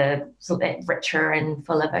has the sort of richer and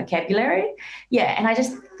fuller vocabulary. Yeah, and I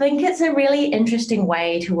just think it's a really interesting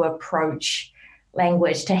way to approach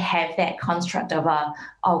language, to have that construct of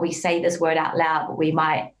we say this word out loud, but we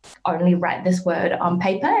might only write this word on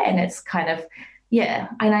paper, and it's kind of, yeah.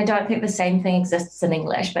 And I don't think the same thing exists in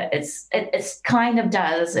English, but it's kind of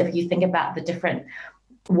does if you think about the different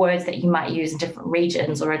words that you might use in different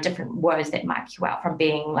regions, or different words that mark you out from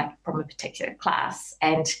being from a particular class.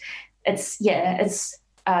 And I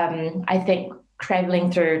think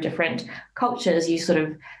traveling through different cultures, you sort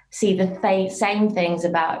of see the same things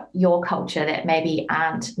about your culture that maybe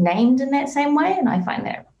aren't named in that same way. And I find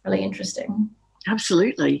that really interesting.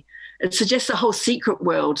 Absolutely. It suggests a whole secret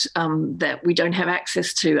world that we don't have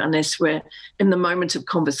access to unless we're in the moment of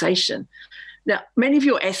conversation. Now, many of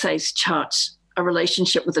your essays chart a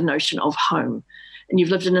relationship with the notion of home. And you've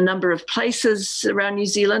lived in a number of places around New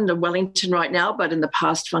Zealand and Wellington right now, but in the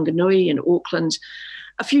past, Whanganui and Auckland.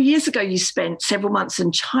 A few years ago, you spent several months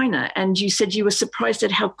in China, and you said you were surprised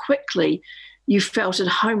at how quickly you felt at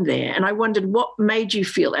home there. And I wondered what made you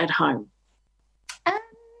feel at home?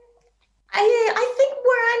 I think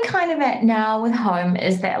where I'm kind of at now with home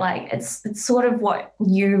is that it's sort of what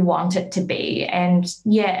you want it to be. And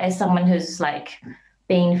yeah, as someone who's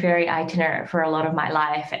been very itinerant for a lot of my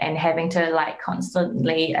life and having to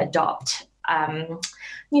constantly adopt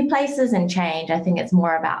new places and change, I think it's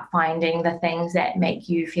more about finding the things that make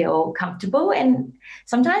you feel comfortable. And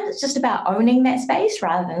sometimes it's just about owning that space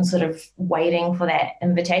rather than sort of waiting for that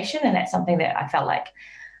invitation. And that's something that I felt like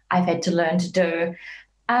I've had to learn to do.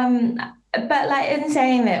 But in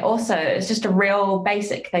saying that, also, it's just a real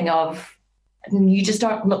basic thing of you just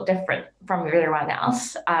don't look different from everyone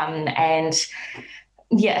else. And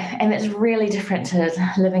it's really different to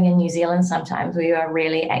living in New Zealand sometimes, where you are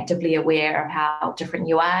really actively aware of how different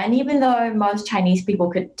you are. And even though most Chinese people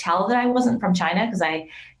could tell that I wasn't from China because I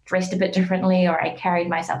dressed a bit differently or I carried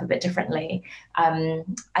myself a bit differently,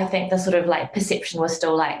 I think the sort of perception was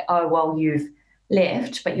still oh, well, you've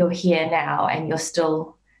left, but you're here now and you're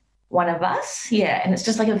still one of us. Yeah. And it's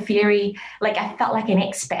just a very, I felt like an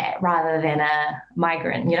expat rather than a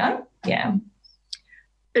migrant, Yeah.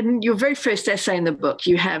 In your very first essay in the book,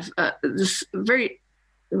 you have this great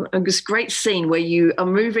scene where you are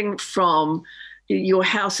moving from your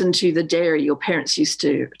house into the dairy your parents used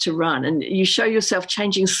to run, and you show yourself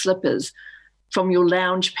changing slippers from your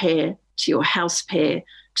lounge pair to your house pair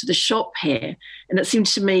to the shop pair. And it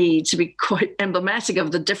seems to me to be quite emblematic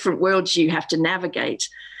of the different worlds you have to navigate.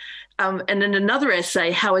 And in another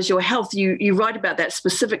essay, How Is Your Health? You write about that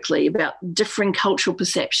specifically, about differing cultural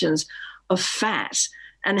perceptions of fat,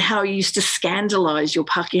 and how you used to scandalize your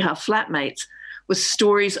Pākehā flatmates with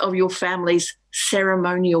stories of your family's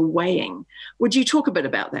ceremonial weighing. Would you talk a bit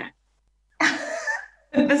about that?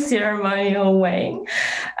 The ceremonial weighing.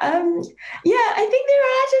 I think there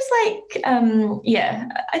are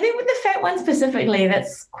I think with the fat one specifically,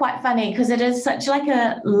 that's quite funny because it is such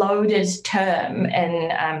a loaded term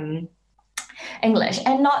English.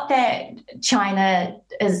 And not that China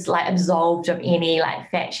is like absolved of any like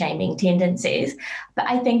fat shaming tendencies, but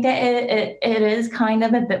I think that it is kind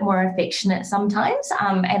of a bit more affectionate sometimes.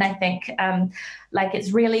 And I think like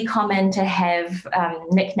it's really common to have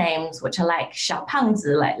nicknames which are like 小胖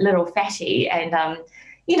子, like little fatty. And,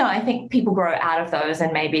 I think people grow out of those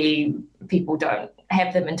and maybe people don't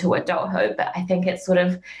have them into adulthood, but I think it's sort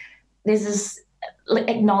of, there's this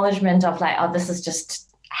acknowledgement of like, oh, this is just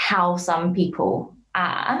how some people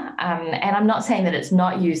are. And I'm not saying that it's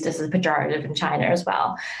not used as a pejorative in China as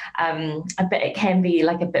well, but it can be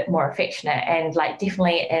like a bit more affectionate. And like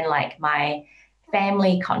definitely in like my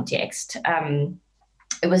family context,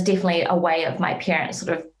 it was definitely a way of my parents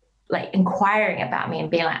sort of like inquiring about me and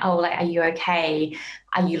being like, oh, like, are you okay?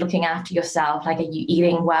 Are you looking after yourself? Like, are you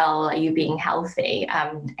eating well? Are you being healthy?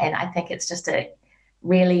 And I think it's just a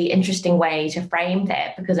really interesting way to frame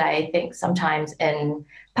that, because I think sometimes in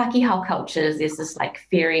Pākehā cultures, there's this like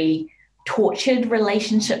very tortured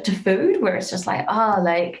relationship to food where it's just like, oh,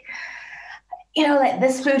 like, like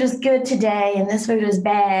this food is good today and this food is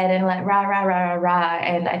bad and like rah, rah, rah, rah, rah.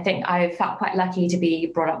 And I think I felt quite lucky to be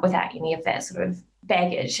brought up without any of that sort of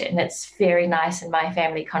baggage. And it's very nice in my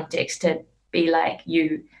family context to be like,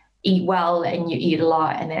 you eat well and you eat a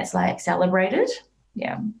lot and that's like celebrated.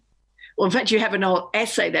 Yeah. Well, in fact, you have an whole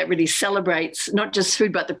essay that really celebrates not just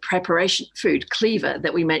food, but the preparation food, cleaver,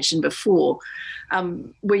 that we mentioned before,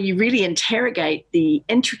 where you really interrogate the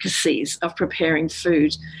intricacies of preparing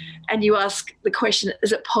food. And you ask the question,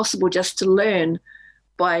 is it possible just to learn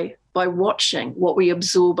by watching what we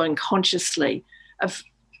absorb unconsciously?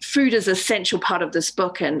 Food is an essential part of this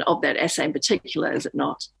book and of that essay in particular, is it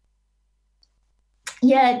not?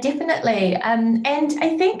 Yeah, definitely. And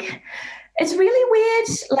I think it's really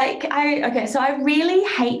weird. So I really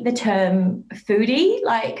hate the term foodie.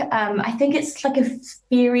 Like, I think it's like a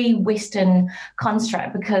very Western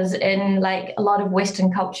construct, because in like a lot of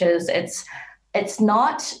Western cultures, it's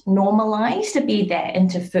not normalized to be that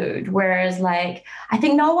into food. Whereas like, I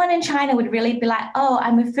think no one in China would really be like, oh,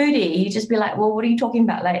 I'm a foodie. You just be like, well, what are you talking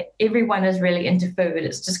about? Like everyone is really into food.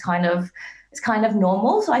 It's just kind of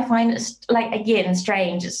normal. So I find it's like, again,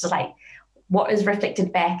 strange. It's just like, what is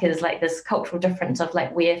reflected back is like this cultural difference of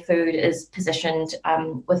like where food is positioned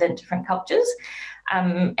within different cultures.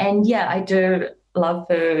 And yeah, I do love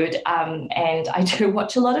food, and I do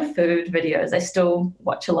watch a lot of food videos. I still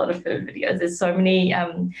watch a lot of food videos. There's so many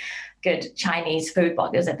good Chinese food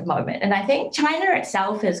bloggers at the moment. And I think China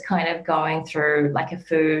itself is kind of going through like a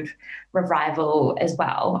food revival as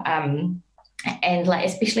well. And like,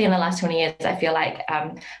 especially in the last 20 years, I feel like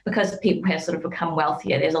because people have sort of become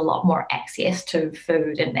wealthier, there's a lot more access to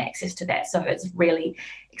food and access to that. So it's really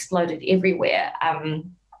exploded everywhere.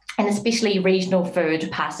 And especially regional food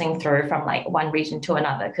passing through from like one region to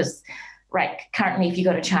another. Because right, currently, if you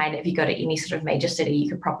go to China, if you go to any sort of major city,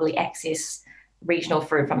 you could probably access regional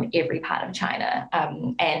food from every part of China.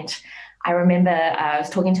 And I remember I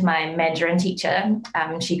was talking to my Mandarin teacher.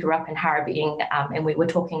 She grew up in Harbin, and we were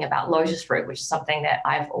talking about lotus fruit, which is something that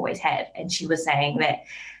I've always had. And she was saying that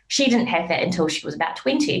she didn't have that until she was about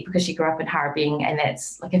 20, because she grew up in Harbin, and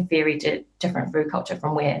that's like a very different food culture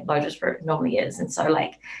from where lotus fruit normally is. And so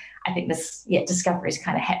like, I think this discovery is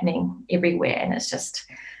kind of happening everywhere, and it's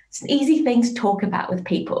an easy thing to talk about with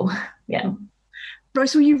people. Yeah.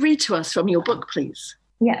 Rose, will you read to us from your book, please?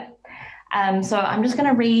 Yeah. So I'm just going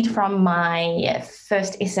to read from my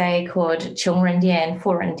first essay called Chung Ren Dian,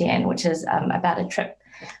 Fu Ren Dian, which is about a trip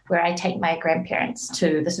where I take my grandparents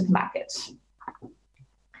to the supermarket.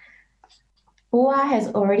 Bua has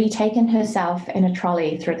already taken herself in a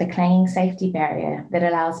trolley through the clanging safety barrier that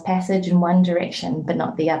allows passage in one direction but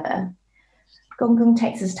not the other. Gung Gung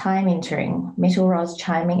takes his time entering, metal rods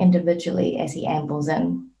chiming individually as he ambles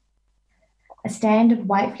in. A stand of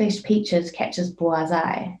white-fleshed peaches catches Bua's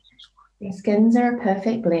eye. Their skins are a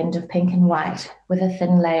perfect blend of pink and white, with a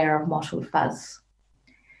thin layer of mottled fuzz.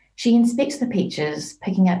 She inspects the peaches,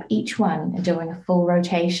 picking up each one and doing a full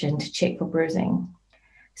rotation to check for bruising.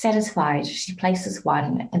 Satisfied, she places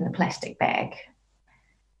one in the plastic bag.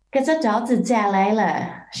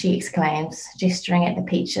 She exclaims, gesturing at the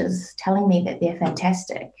peaches, telling me that they're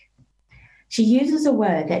fantastic. She uses a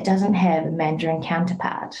word that doesn't have a Mandarin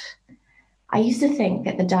counterpart. I used to think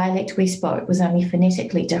that the dialect we spoke was only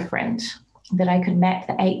phonetically different, that I could map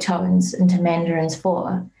the 8 tones into Mandarin's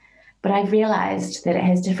 4, but I've realized that it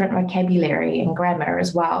has different vocabulary and grammar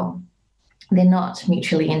as well. They're not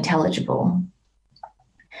mutually intelligible.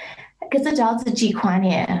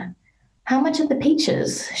 How much are the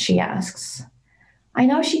peaches? She asks. I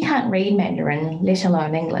know she can't read Mandarin, let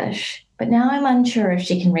alone English, but now I'm unsure if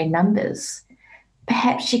she can read numbers.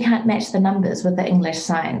 Perhaps she can't match the numbers with the English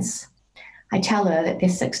signs. I tell her that they're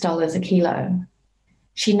 $6 a kilo.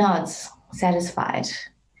 She nods, satisfied.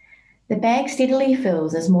 The bag steadily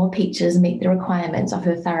fills as more peaches meet the requirements of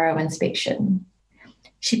her thorough inspection.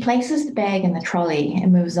 She places the bag in the trolley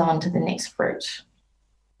and moves on to the next fruit.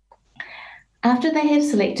 After they have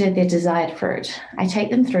selected their desired fruit, I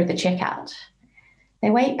take them through the checkout. They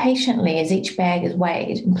wait patiently as each bag is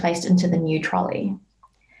weighed and placed into the new trolley.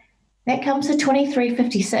 That comes to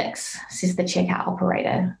 $23.56, says the checkout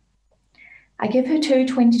operator. I give her two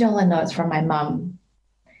 $20 notes from my mum.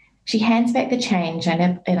 She hands back the change and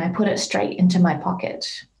I put it straight into my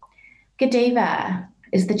pocket. Godiva,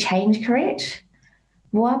 is the change correct?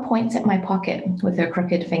 Boa points at my pocket with her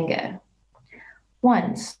crooked finger.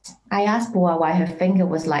 Once, I asked Boa why her finger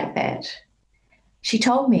was like that. She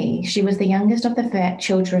told me she was the youngest of the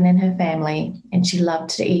children in her family and she loved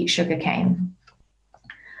to eat sugarcane.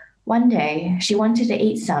 One day, she wanted to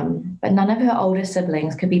eat some, but none of her older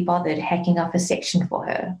siblings could be bothered hacking off a section for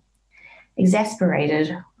her.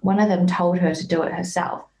 Exasperated, one of them told her to do it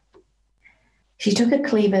herself. She took a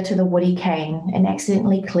cleaver to the woody cane and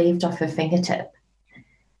accidentally cleaved off her fingertip.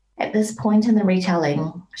 At this point in the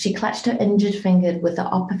retelling, she clutched her injured finger with the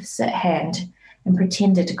opposite hand and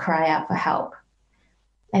pretended to cry out for help,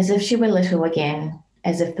 as if she were little again,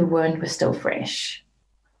 as if the wound was still fresh.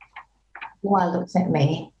 Boa looks at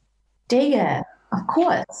me. Diga, of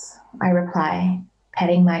course, I reply,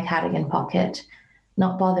 patting my cardigan pocket,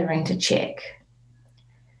 not bothering to check.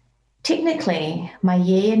 Technically, my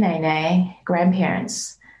ye and nene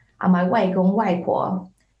grandparents are my waigong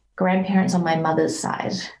waipo, grandparents on my mother's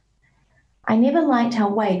side. I never liked how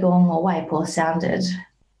waigong or waipo sounded.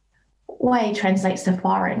 Wai translates to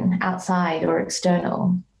foreign, outside, or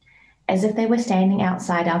external, as if they were standing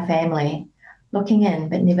outside our family, looking in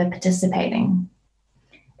but never participating.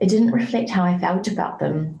 It didn't reflect how I felt about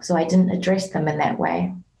them, so I didn't address them in that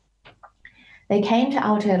way. They came to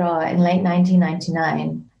Aotearoa in late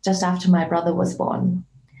 1999, just after my brother was born.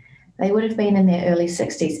 They would have been in their early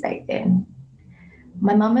 60s back then.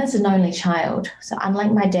 My mum is an only child, so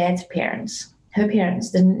unlike my dad's parents, her parents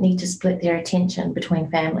didn't need to split their attention between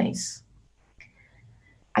families.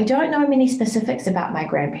 I don't know many specifics about my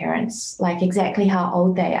grandparents, like exactly how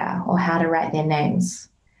old they are or how to write their names.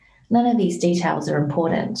 None of these details are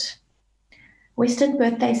important. Western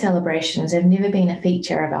birthday celebrations have never been a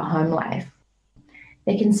feature of our home life.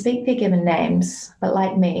 They can speak their given names, but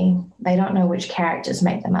like me, they don't know which characters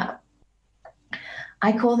make them up.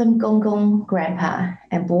 I call them Gongong, Grandpa,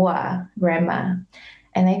 and Boa, Grandma,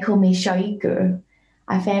 and they call me Shoigu,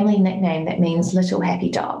 a family nickname that means little happy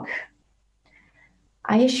dog.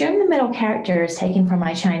 I assume the middle character is taken from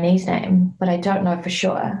my Chinese name, but I don't know for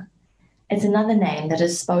sure. It's another name that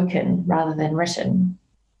is spoken rather than written.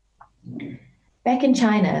 Back in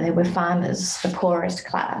China, there were farmers, the poorest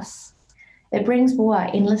class. It brings Boa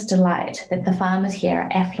endless delight that the farmers here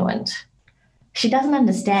are affluent. She doesn't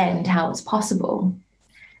understand how it's possible.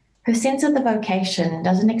 Her sense of the vocation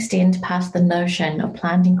doesn't extend past the notion of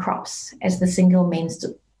planting crops as the single means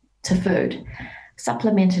to food,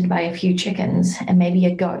 supplemented by a few chickens and maybe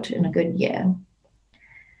a goat in a good year.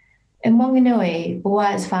 In Wanganui,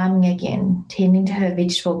 Boa is farming again, tending to her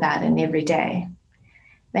vegetable garden every day.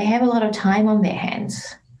 They have a lot of time on their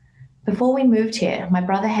hands. Before we moved here, my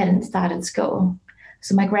brother hadn't started school,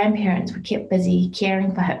 so my grandparents were kept busy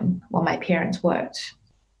caring for him while my parents worked.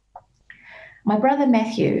 My brother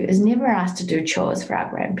Matthew is never asked to do chores for our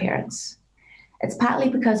grandparents. It's partly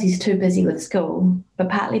because he's too busy with school, but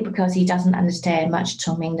partly because he doesn't understand much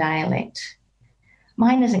Chongming dialect.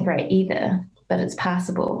 Mine isn't great either, but it's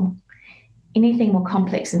passable. Anything more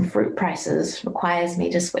complex than fruit prices requires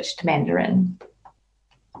me to switch to Mandarin.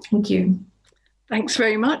 Thank you. Thanks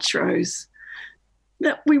very much, Rose.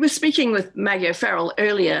 Now, we were speaking with Maggie O'Farrell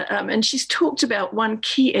earlier, and she's talked about one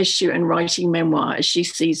key issue in writing memoir as she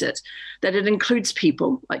sees it, that it includes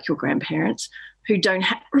people, like your grandparents, who don't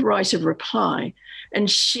have a right of reply.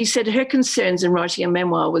 And she said her concerns in writing a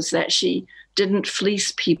memoir was that she didn't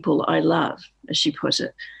fleece people I love, as she put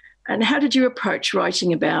it. And how did you approach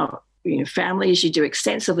writing about family, as you do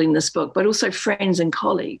extensively in this book, but also friends and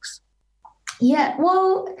colleagues? Yeah,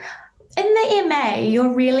 well, in the MA,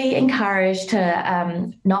 you're really encouraged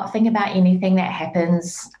to not think about anything that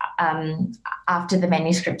happens after the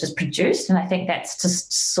manuscript is produced. And I think that's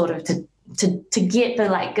just sort of to get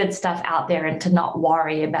the good stuff out there and to not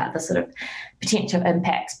worry about the sort of potential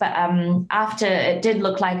impacts. But after it did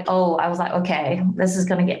look like, I was like, okay, this is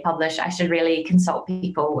going to get published. I should really consult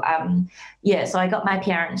people. So I got my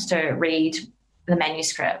parents to read the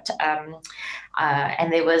manuscript. And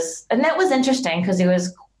that was interesting because there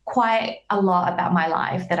was quite a lot about my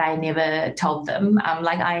life that I never told them.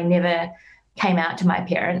 Like I never came out to my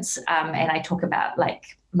parents, and I talk about like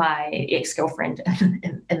my ex-girlfriend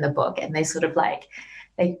in the book, and they sort of like,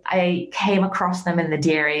 I came across them in the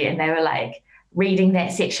dairy and they were like reading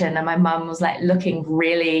that section, and my mum was like looking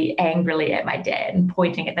really angrily at my dad and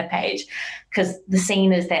pointing at the page, because the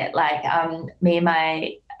scene is that like me and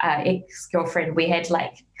my ex-girlfriend, we had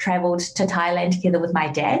like traveled to Thailand together with my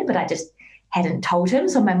dad, but I just hadn't told him.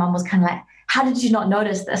 So my mum was kind of like, how did you not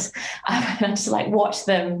notice this? And I just like watched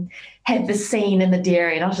them have this scene in the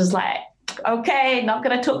dairy, and I was just like, okay, not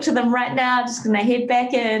going to talk to them right now, just going to head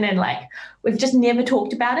back in. And like, we've just never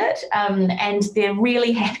talked about it. And they're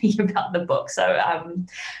really happy about the book. So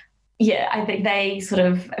yeah, I think they sort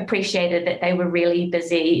of appreciated that they were really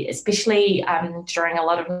busy, especially during a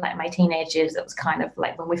lot of like my teenage years. It was kind of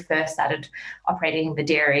like when we first started operating the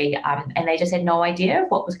dairy, and they just had no idea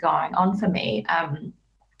what was going on for me.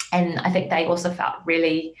 And I think they also felt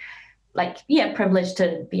really like, yeah, privileged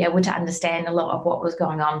to be able to understand a lot of what was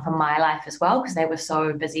going on for my life as well, because they were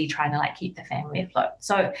so busy trying to like keep the family afloat.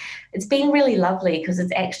 So it's been really lovely because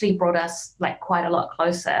it's actually brought us like quite a lot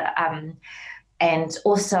closer. And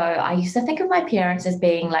also I used to think of my parents as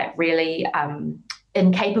being like really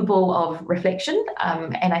incapable of reflection.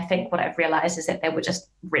 And I think what I've realized is that they were just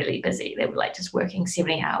really busy. They were like just working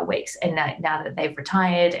 70-hour weeks. And now that they've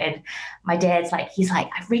retired, and my dad's like, he's like,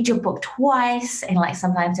 I've read your book twice. And like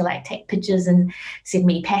sometimes he'll like take pictures and send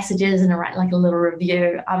me passages and write like a little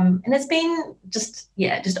review. And it's been just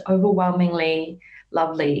overwhelmingly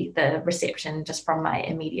lovely, the reception just from my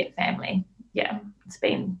immediate family. Yeah, it's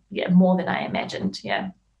been more than I imagined.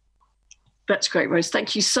 Yeah. That's great, Rose.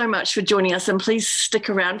 Thank you so much for joining us, and please stick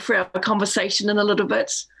around for our conversation in a little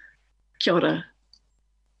bit. Kia ora.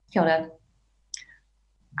 Kia ora.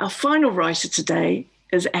 Our final writer today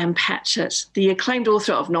is Ann Patchett, the acclaimed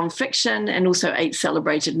author of nonfiction and also 8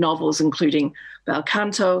 celebrated novels, including Bel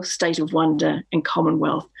Canto, State of Wonder, and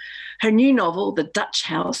Commonwealth. Her new novel, The Dutch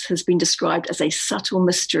House, has been described as a subtle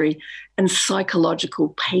mystery and psychological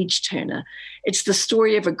page-turner. It's the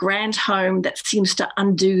story of a grand home that seems to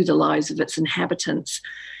undo the lives of its inhabitants.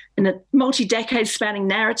 In a multi-decade spanning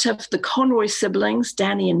narrative, the Conroy siblings,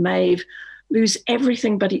 Danny and Maeve, lose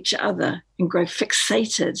everything but each other and grow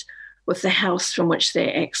fixated with the house from which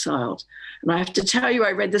they're exiled. And I have to tell you,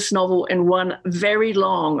 I read this novel in one very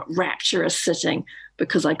long, rapturous sitting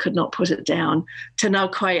because I could not put it down.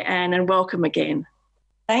 Tēnā koe, Anne, and welcome again.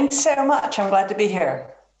 Thanks so much. I'm glad to be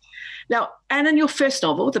here. Now, Anne, in your first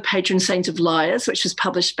novel, The Patron Saint of Liars, which was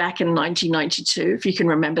published back in 1992, if you can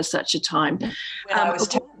remember such a time. When I was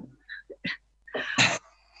 10.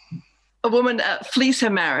 A woman flees her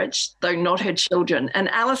marriage, though not her children. And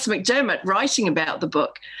Alice McDermott, writing about the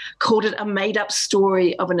book, called it a made-up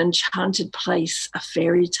story of an enchanted place, a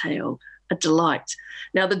fairy tale, a delight.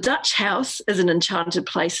 Now, the Dutch House is an enchanted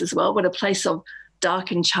place as well, but a place of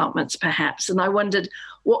dark enchantments, perhaps. And I wondered,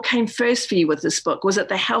 what came first for you with this book? Was it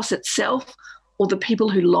the house itself or the people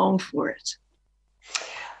who long for it?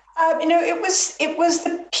 It was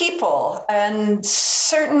the people, and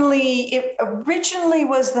certainly it originally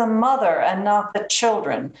was the mother and not the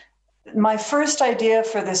children. My first idea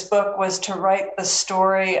for this book was to write the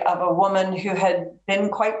story of a woman who had been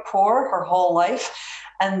quite poor her whole life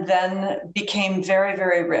and then became very,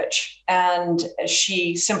 very rich, and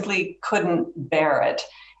she simply couldn't bear it.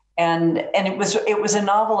 And it was a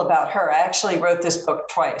novel about her. I actually wrote this book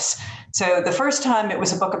twice. So the first time it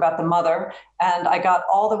was a book about the mother, and I got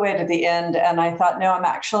all the way to the end, and I thought, no, I'm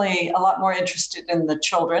actually a lot more interested in the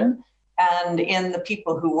children and in the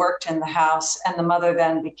people who worked in the house, and the mother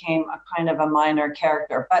then became a kind of a minor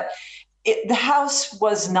character. But the house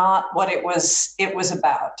was not what it was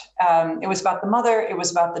about. It was about the mother. It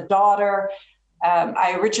was about the daughter.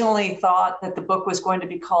 I originally thought that the book was going to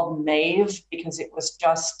be called Maeve because it was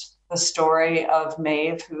just the story of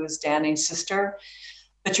Maeve, who is Danny's sister.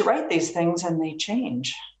 But you write these things and they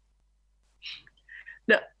change.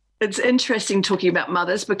 Now, it's interesting talking about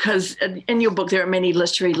mothers because in your book there are many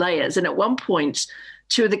literary layers. And at one point,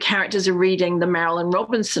 2 of the characters are reading the Marilynne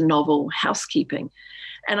Robinson novel, Housekeeping.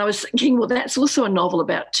 And I was thinking, well, that's also a novel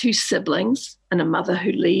about 2 siblings and a mother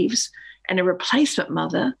who leaves and a replacement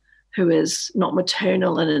mother who is not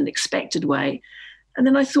maternal in an expected way. And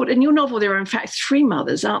then I thought, in your novel, there are in fact 3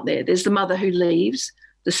 mothers, aren't there? There's the mother who leaves,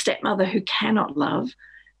 the stepmother who cannot love,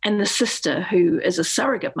 and the sister who is a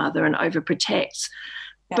surrogate mother and overprotects.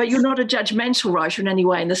 Yes. But you're not a judgmental writer in any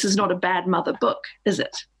way, and this is not a bad mother book, is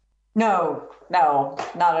it? No, not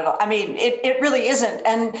at all. I mean, it really isn't.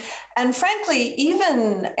 And frankly,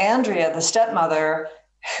 even Andrea, the stepmother,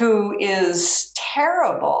 who is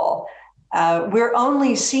terrible, we're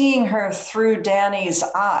only seeing her through Danny's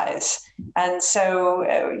eyes. And so,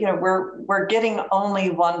 we're getting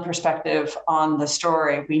only one perspective on the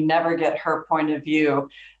story. We never get her point of view.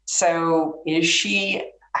 So is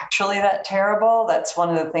she actually that terrible? That's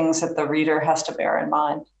one of the things that the reader has to bear in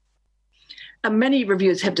mind. Many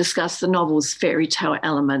reviewers have discussed the novel's fairy tale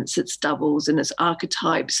elements, its doubles and its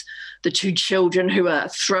archetypes, the two children who are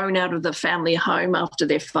thrown out of the family home after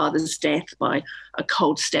their father's death by a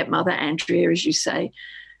cold stepmother, Andrea, as you say.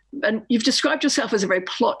 And you've described yourself as a very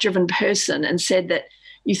plot-driven person and said that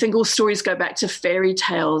you think all stories go back to fairy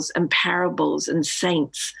tales and parables and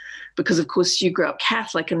saints, because, of course, you grew up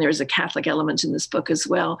Catholic and there is a Catholic element in this book as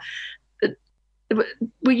well.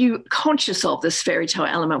 Were you conscious of this fairy tale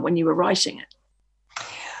element when you were writing it?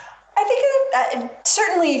 I think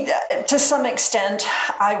certainly to some extent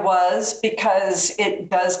I was, because it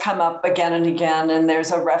does come up again and again, and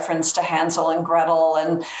there's a reference to Hansel and Gretel.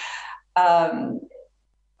 And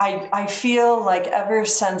I feel like ever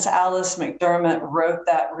since Alice McDermott wrote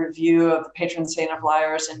that review of The Patron Saint of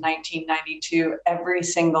Liars in 1992, every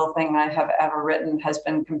single thing I have ever written has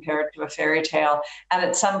been compared to a fairy tale. And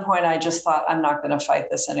at some point, I just thought, I'm not going to fight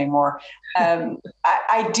this anymore.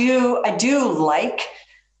 I do like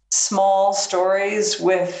small stories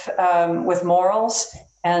with morals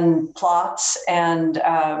and plots and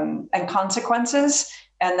consequences.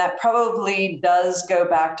 And that probably does go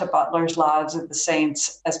back to Butler's Lives of the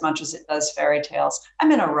Saints as much as it does fairy tales.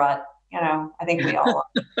 I'm in a rut, I think we all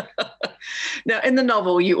are. Now, in the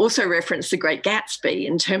novel, you also reference The Great Gatsby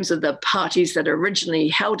in terms of the parties that originally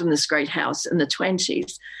held in this great house in the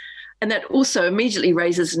 20s. And that also immediately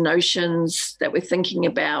raises notions that we're thinking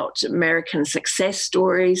about American success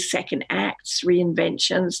stories, second acts,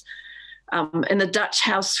 reinventions. In the Dutch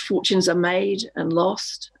house, fortunes are made and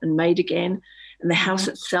lost and made again. And the house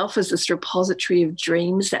itself is this repository of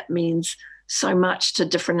dreams that means so much to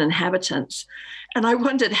different inhabitants. And I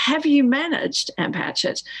wondered, have you managed, Ann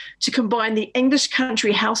Patchett, to combine the English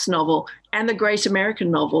country house novel and the great American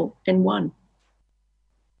novel in one?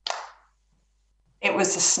 It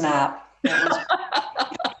was a snap. I'm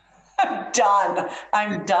done.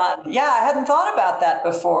 Yeah, I hadn't thought about that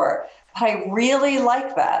before. I really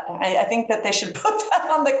like that. I think that they should put that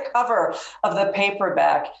on the cover of the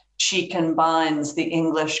paperback. She combines the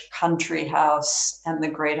English country house and the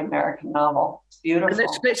great American novel. It's beautiful.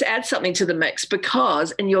 Let's add something to the mix,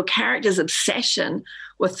 because in your character's obsession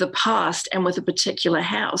with the past and with a particular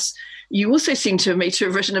house, you also seem to me to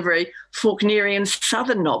have written a very Faulknerian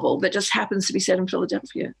Southern novel that just happens to be set in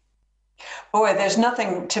Philadelphia. Boy, there's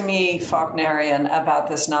nothing to me Faulknerian about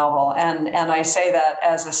this novel. And I say that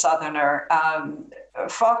as a Southerner.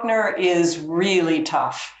 Faulkner is really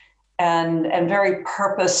tough and very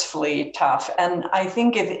purposefully tough. And I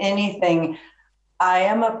think, if anything, I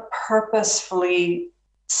am a purposefully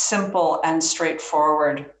simple and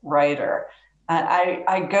straightforward writer.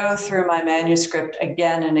 I go through my manuscript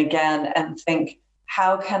again and again and think,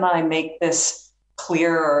 how can I make this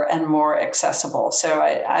clearer and more accessible? So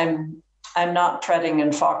I'm not treading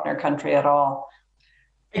in Faulkner country at all.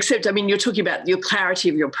 Except, you're talking about your clarity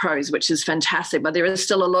of your prose, which is fantastic, but there is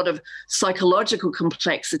still a lot of psychological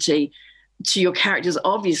complexity to your characters,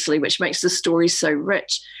 obviously, which makes the story so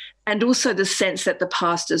rich. And also the sense that the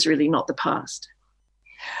past is really not the past.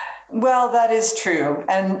 Well, that is true.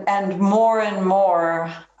 And more,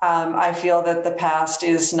 I feel that the past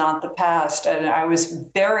is not the past. And I was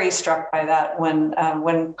very struck by that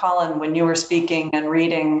when Colin, when you were speaking and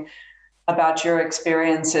reading about your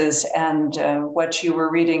experiences, and what you were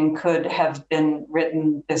reading could have been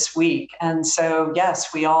written this week. And so,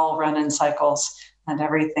 yes, we all run in cycles, and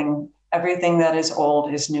everything that is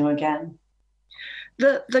old is new again.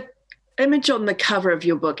 The image on the cover of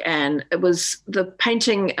your book, Anne, it was the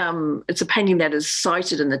painting. It's a painting that is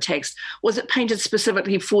cited in the text. Was it painted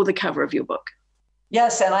specifically for the cover of your book?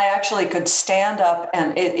 Yes, and I actually could stand up,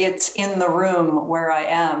 and it's in the room where I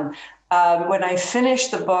am. When I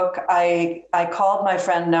finished the book, I called my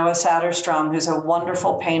friend Noah Satterstrom, who's a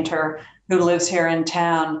wonderful painter who lives here in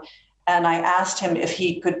town, and I asked him if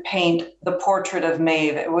he could paint the portrait of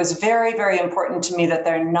Maeve. It was very, very important to me that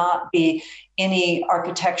there not be any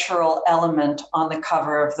architectural element on the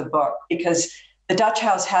cover of the book, because the Dutch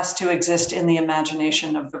house has to exist in the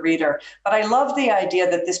imagination of the reader. But I love the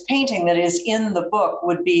idea that this painting that is in the book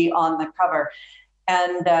would be on the cover.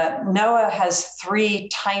 And Noah has 3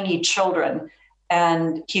 tiny children.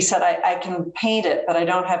 And he said, I can paint it, but I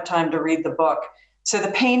don't have time to read the book. So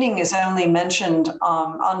the painting is only mentioned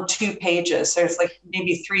on 2 pages. There's like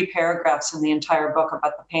maybe 3 paragraphs in the entire book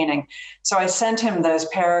about the painting. So I sent him those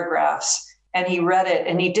paragraphs, and he read it,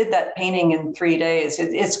 and he did that painting in 3 days.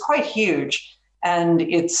 It's quite huge, and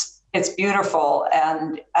it's beautiful.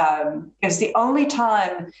 And it was the only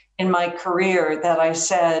time in my career that I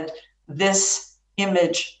said, this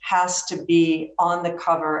image has to be on the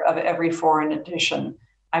cover of every foreign edition.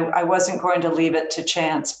 I wasn't going to leave it to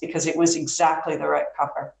chance, because it was exactly the right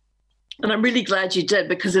cover. And I'm really glad you did,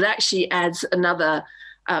 because it actually adds another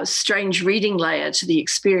strange reading layer to the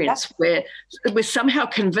experience, where we're somehow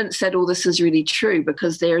convinced that all this is really true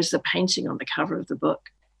because there's a painting on the cover of the book.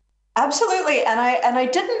 Absolutely. And I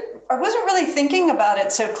wasn't really thinking about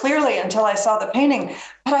it so clearly until I saw the painting,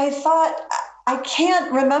 but I thought, I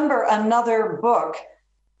can't remember another book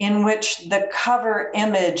in which the cover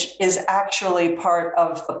image is actually part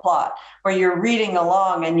of the plot, where you're reading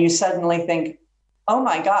along and you suddenly think, oh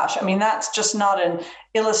my gosh, I mean, that's just not an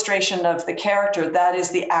illustration of the character. That is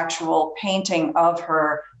the actual painting of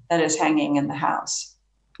her that is hanging in the house.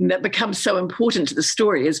 And that becomes so important to the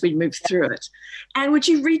story as we move through it. And would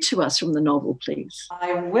you read to us from the novel, please?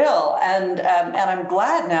 I will. And I'm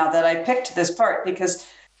glad now that I picked this part, because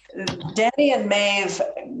Danny and Maeve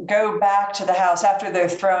go back to the house after they're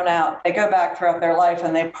thrown out. They go back throughout their life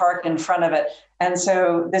and they park in front of it. And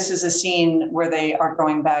so this is a scene where they are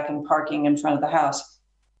going back and parking in front of the house.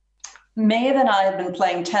 Maeve and I had been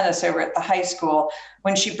playing tennis over at the high school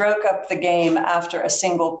when she broke up the game after a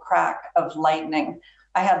single crack of lightning.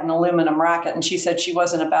 I had an aluminum racket, and she said she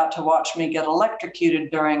wasn't about to watch me get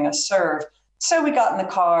electrocuted during a serve. So we got in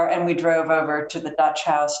the car and we drove over to the Dutch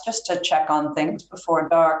house just to check on things before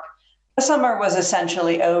dark. The summer was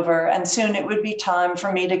essentially over, and soon it would be time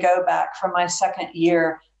for me to go back for my second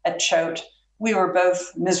year at Choate. We were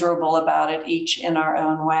both miserable about it, each in our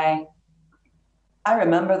own way. I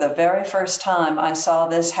remember the very first time I saw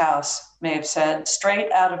this house, Maeve said,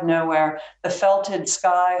 straight out of nowhere. The felted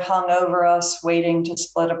sky hung over us, waiting to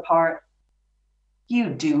split apart.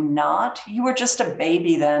 You do not. You were just a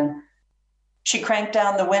baby then. She cranked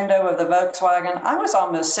down the window of the Volkswagen. I was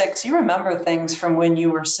almost 6. You remember things from when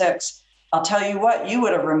you were 6. I'll tell you what, you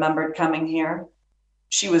would have remembered coming here.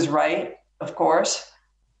 She was right, of course.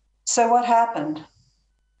 So what happened?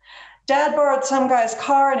 Dad borrowed some guy's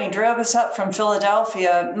car and he drove us up from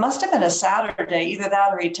Philadelphia. It must have been a Saturday, either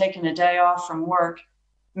that or he'd taken a day off from work.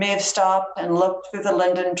 Maeve stopped and looked through the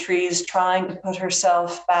linden trees, trying to put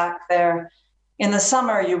herself back there. In the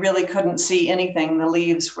summer, you really couldn't see anything. The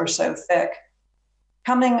leaves were so thick.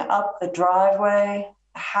 Coming up the driveway,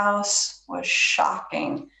 the house was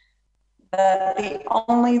shocking. That's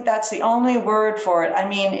the only word for it. I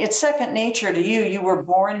mean, it's second nature to you. You were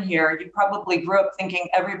born here. You probably grew up thinking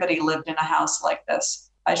everybody lived in a house like this.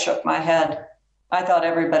 I shook my head. I thought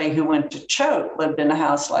everybody who went to Choate lived in a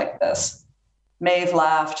house like this. Maeve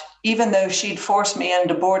laughed. Even though she'd forced me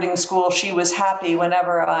into boarding school, she was happy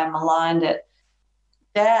whenever I maligned it.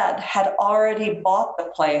 Dad had already bought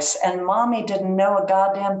the place, and Mommy didn't know a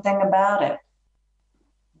goddamn thing about it.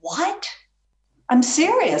 What? I'm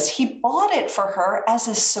serious. He bought it for her as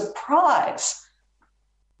a surprise.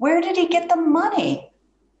 Where did he get the money?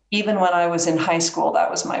 Even when I was in high school,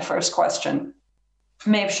 that was my first question.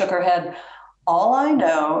 Maeve shook her head. All I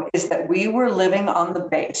know is that we were living on the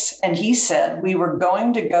base, and he said we were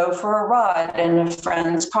going to go for a ride in a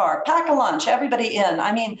friend's car. Pack a lunch, everybody in.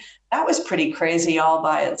 I mean, that was pretty crazy all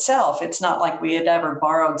by itself. It's not like we had ever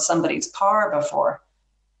borrowed somebody's car before.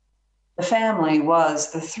 The family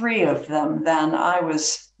was the 3 of them then. I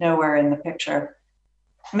was nowhere in the picture.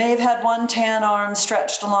 Maeve had one tan arm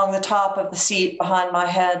stretched along the top of the seat behind my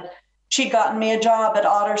head. She'd gotten me a job at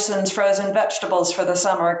Otterson's Frozen Vegetables for the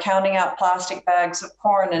summer, counting out plastic bags of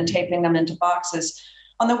corn and taping them into boxes.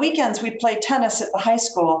 On the weekends, we played tennis at the high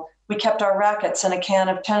school. We kept our rackets and a can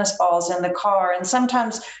of tennis balls in the car, and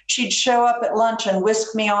sometimes she'd show up at lunch and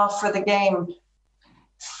whisk me off for the game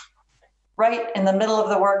right in the middle of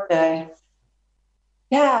the workday.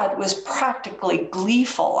 Dad was practically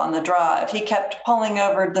gleeful on the drive. He kept pulling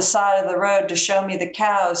over the side of the road to show me the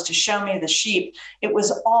cows, to show me the sheep. It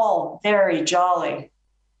was all very jolly.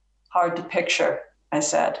 Hard to picture, I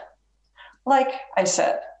said. Like I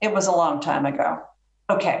said, it was a long time ago.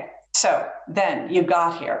 Okay, so then you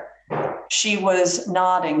got here. She was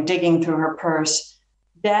nodding, digging through her purse.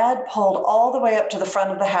 Dad pulled all the way up to the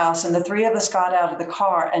front of the house, and the 3 of us got out of the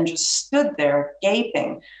car and just stood there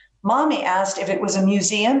gaping. Mommy asked if it was a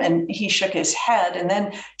museum, and he shook his head. And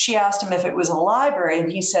then she asked him if it was a library,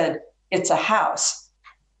 and he said, it's a house.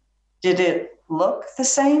 Did it look the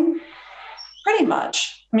same? Pretty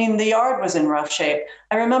much. I mean, the yard was in rough shape.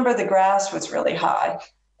 I remember the grass was really high.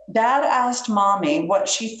 Dad asked Mommy what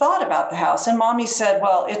she thought about the house, and Mommy said,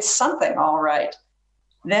 well, it's something, all right.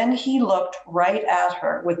 Then he looked right at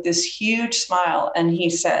her with this huge smile and he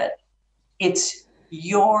said, "It's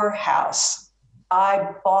your house.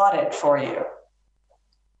 I bought it for you."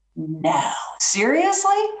 No,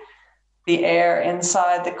 seriously? The air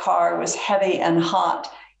inside the car was heavy and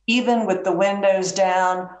hot. Even with the windows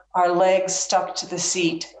down, our legs stuck to the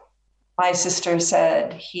seat. My sister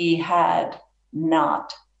said he had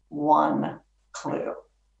not one clue.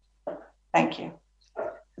 Thank you.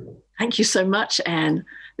 Thank you so much, Anne.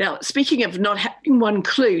 Now, speaking of not having one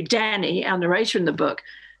clue, Danny, our narrator in the book,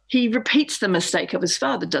 he repeats the mistake of his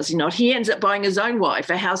father, does he not? He ends up buying his own wife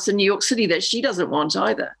a house in New York City that she doesn't want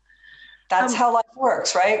either. That's how life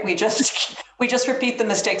works, right? We just repeat the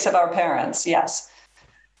mistakes of our parents. Yes.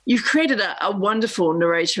 You've created a wonderful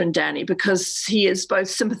narrator in Danny because he is both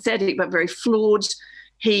sympathetic but very flawed.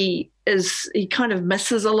 He kind of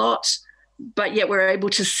misses a lot, but yet we're able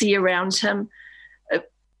to see around him.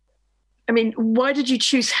 I mean, why did you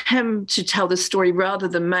choose him to tell the story rather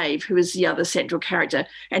than Maeve, who is the other central character?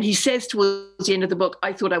 And he says towards the end of the book,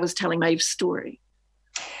 "I thought I was telling Maeve's story."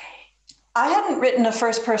 I hadn't written a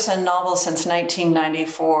first-person novel since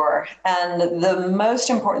 1994, and the most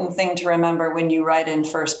important thing to remember when you write in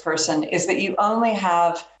first person is that you only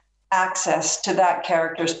have access to that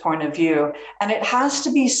character's point of view, and it has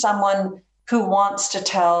to be someone who wants to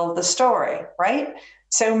tell the story, right?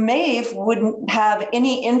 So Maeve wouldn't have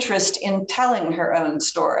any interest in telling her own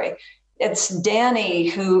story. It's Danny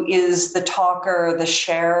who is the talker, the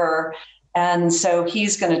sharer, and so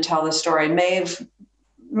he's going to tell the story. Maeve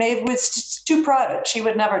was too private. She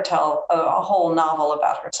would never tell a whole novel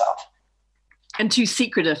about herself. And too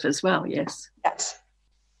secretive as well, yes. Yes.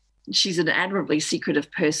 She's an admirably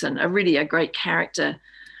secretive person, really a great character.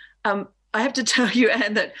 I have to tell you,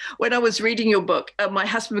 Anne, that when I was reading your book, my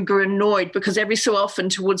husband grew annoyed because every so often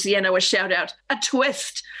towards the end I would shout out, "A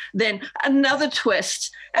twist," then another twist,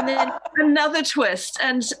 and then another twist.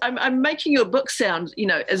 And I'm making your book sound,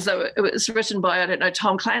 as though it was written by, I don't know,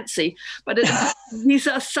 Tom Clancy. But these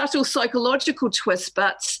are subtle psychological twists,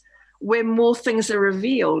 but where more things are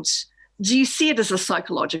revealed. Do you see it as a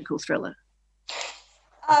psychological thriller?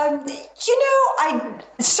 I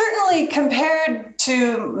certainly, compared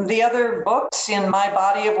to the other books in my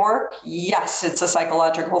body of work, yes, it's a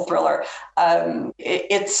psychological thriller. There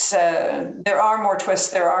are more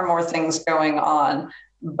twists, there are more things going on,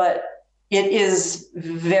 but it is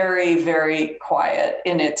very, very quiet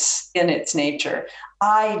in its nature.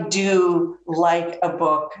 I do like a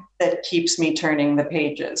book that keeps me turning the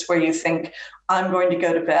pages, where you think, I'm going to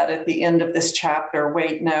go to bed at the end of this chapter.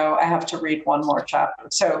 Wait, no, I have to read one more chapter.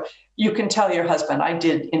 So you can tell your husband, I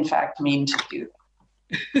did, in fact, mean to do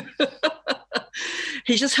that.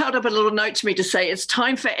 He just held up a little note to me to say it's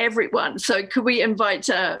time for everyone. So could we invite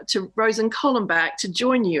to Rose and Colin back to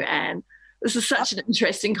join you, Anne? This is such an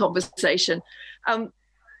interesting conversation.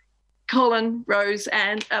 Colin, Rose,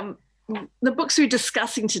 and the books we're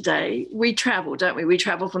discussing today, we travel, don't we? We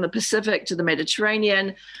travel from the Pacific to the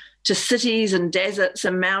Mediterranean, to cities and deserts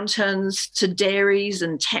and mountains, to dairies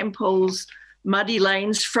and temples, muddy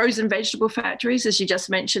lanes, frozen vegetable factories, as you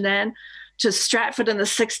just mentioned, Anne, to Stratford in the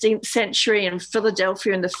 16th century and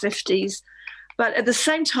Philadelphia in the 50s. But at the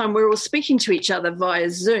same time, we're all speaking to each other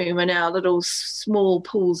via Zoom in our little small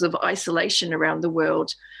pools of isolation around the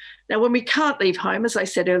world. Now, when we can't leave home, as I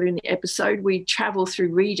said earlier in the episode, we travel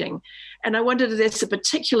through reading. And I wondered if there's a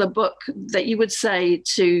particular book that you would say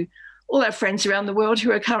to all our friends around the world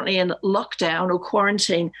who are currently in lockdown or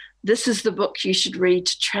quarantine, this is the book you should read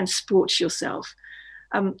to transport yourself.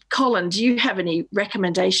 Colin, do you have any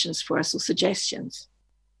recommendations for us or suggestions?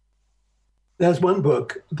 There's one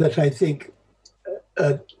book that I think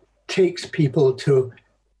takes people to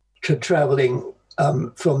traveling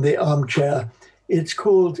from the armchair. It's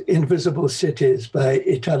called Invisible Cities by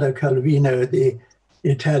Italo Calvino, the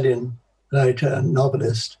Italian writer and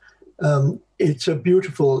novelist. It's a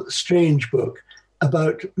beautiful, strange book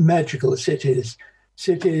about magical cities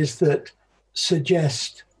that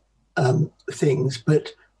suggest things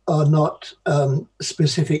but are not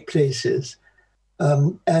specific places.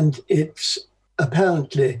 And it's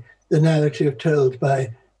apparently the narrative told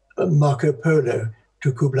by Marco Polo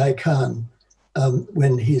to Kublai Khan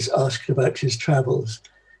when he's asked about his travels.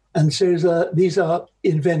 And so these are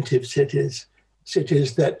inventive cities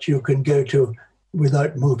that you can go to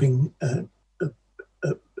without moving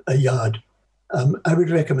a yard. I would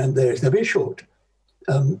recommend those. They're very short,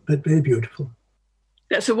 but very beautiful.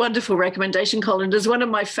 That's a wonderful recommendation, Colin. It is one of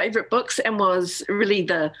my favorite books and was really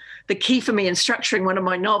the key for me in structuring one of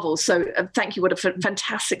my novels. So thank you. What a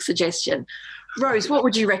fantastic suggestion. Rose, what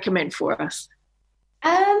would you recommend for us?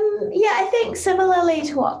 I think similarly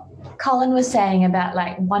to what Colin was saying about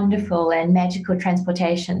like wonderful and magical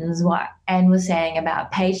transportations, what Anne was saying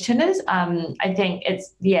about page turners, I think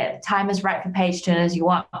time is right for page turners. You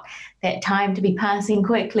want that time to be passing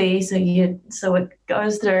quickly, so it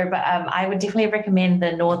goes through. But I would definitely recommend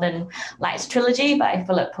the Northern Lights trilogy by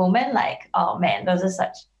Philip Pullman. Like, oh man, those are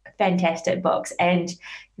such fantastic books, and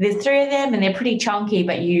there's 3 of them, and they're pretty chunky,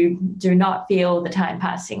 but you do not feel the time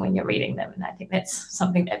passing when you're reading them, and I think that's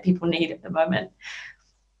something that people need at the moment.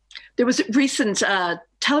 There was a recent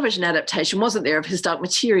television adaptation, wasn't there, of His Dark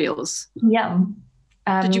Materials? Yeah.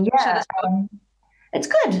 Did you watch that as well? It's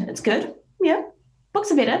good. It's good. Yeah.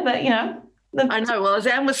 Books are better, but, I know. Well, as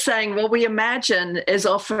Anne was saying, what we imagine is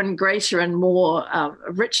often greater and more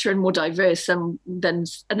richer and more diverse than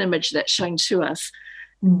an image that's shown to us.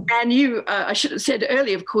 Mm. And you, I should have said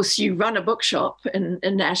earlier, of course, you run a bookshop in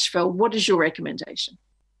Nashville. What is your recommendation?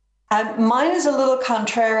 Mine is a little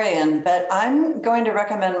contrarian, but I'm going to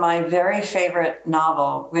recommend my very favorite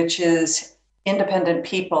novel, which is Independent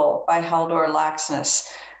People by Halldór Laxness,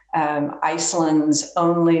 Iceland's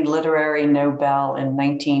only literary Nobel in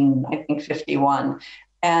 1951.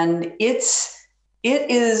 And it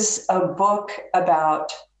is a book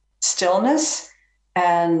about stillness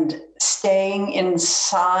and staying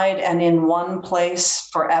inside and in one place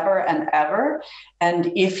forever and ever.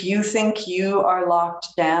 And if you think you are locked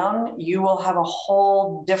down, you will have a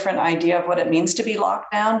whole different idea of what it means to be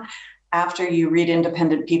locked down after you read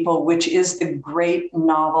Independent People, which is the great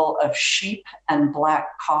novel of sheep and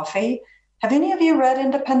black coffee. Have any of you read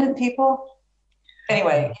Independent People?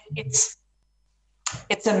 Anyway, it's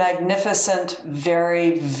a magnificent,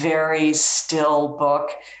 very, very still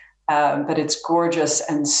book. But it's gorgeous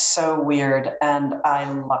and so weird, and I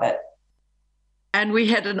love it. And we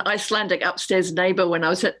had an Icelandic upstairs neighbor when I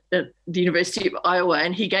was at the University of Iowa,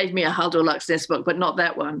 and he gave me a Halldór Laxness book, but not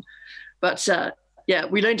that one. But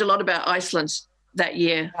we learned a lot about Iceland that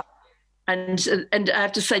year. And I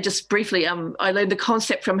have to say just briefly, I learned the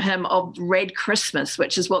concept from him of Red Christmas,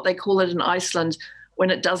 which is what they call it in Iceland when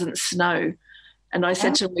it doesn't snow. And I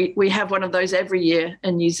said to him, we have one of those every year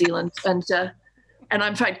in New Zealand. And I,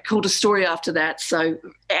 in fact, called a story after that. So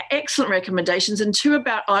excellent recommendations. And 2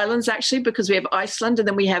 about islands, actually, because we have Iceland and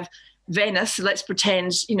then we have Venice. So let's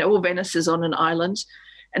pretend, all Venice is on an island.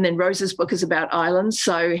 And then Rose's book is about islands.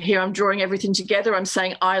 So here I'm drawing everything together. I'm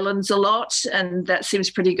saying islands a lot, and that seems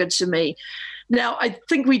pretty good to me. Now, I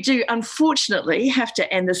think we do, unfortunately, have to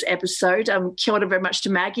end this episode. Kia ora very much to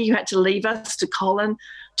Maggie, who had to leave us, to Colin,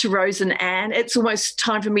 to Rose and Anne. It's almost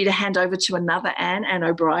time for me to hand over to another Anne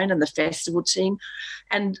O'Brien and the festival team,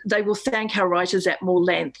 and they will thank our writers at more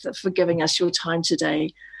length for giving us your time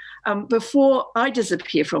today. Before I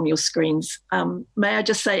disappear from your screens, may I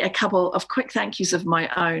just say a couple of quick thank yous of my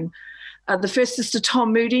own. The first is to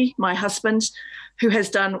Tom Moody, my husband, who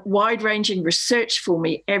has done wide-ranging research for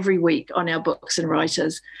me every week on our books and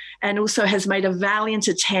writers, and also has made a valiant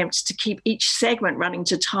attempt to keep each segment running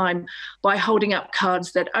to time by holding up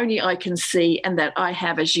cards that only I can see and that I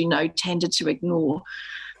have, as you know, tended to ignore.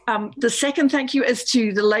 The second thank you is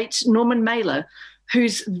to the late Norman Mailer,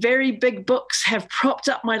 whose very big books have propped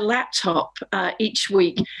up my laptop each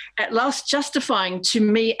week, at last justifying, to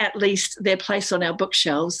me at least, their place on our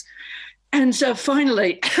bookshelves. And so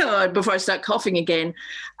finally, before I start coughing again,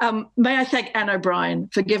 may I thank Anne O'Brien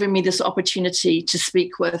for giving me this opportunity to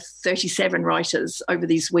speak with 37 writers over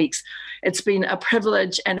these weeks. It's been a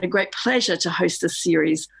privilege and a great pleasure to host this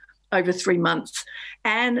series over 3 months.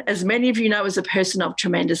 Anne, as many of you know, is a person of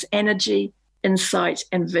tremendous energy, insight,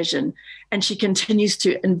 and vision. And she continues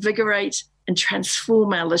to invigorate and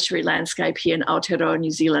transform our literary landscape here in Aotearoa,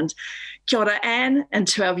 New Zealand. Kia ora, Anne, and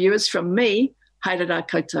to our viewers from me, haere rā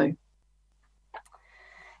koutou.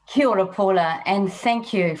 Kia ora, Paula, and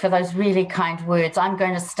thank you for those really kind words. I'm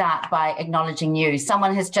going to start by acknowledging you.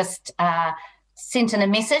 Someone has just sent in a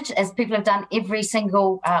message, as people have done every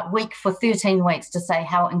single week for 13 weeks, to say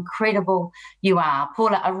how incredible you are.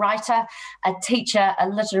 Paula, a writer, a teacher, a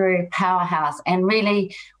literary powerhouse, and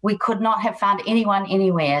really we could not have found anyone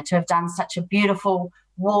anywhere to have done such a beautiful,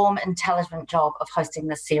 warm, intelligent job of hosting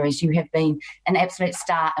this series. You have been an absolute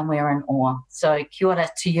star and we're in awe. So kia ora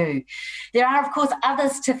to you. There are, of course,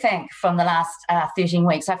 others to thank from the last 13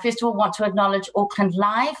 weeks. I first of all want to acknowledge Auckland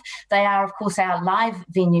Live. They are, of course, our live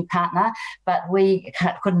venue partner, but we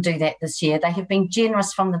couldn't do that this year. They have been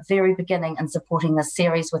generous from the very beginning in supporting this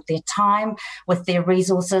series with their time, with their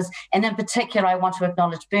resources, and in particular, I want to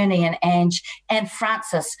acknowledge Bernie and Ange and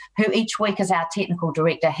Francis, who each week as our technical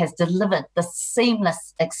director has delivered the seamless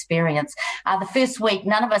luminous experience. The first week,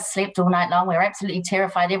 none of us slept all night long. We were absolutely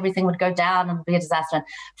terrified everything would go down and be a disaster. And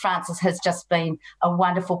Frances has just been a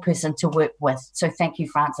wonderful person to work with. So thank you,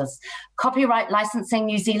 Frances. Copyright Licensing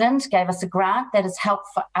New Zealand gave us a grant that has helped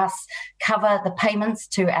for us cover the payments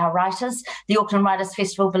to our writers. The Auckland Writers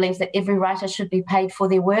Festival believes that every writer should be paid for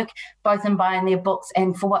their work, both in buying their books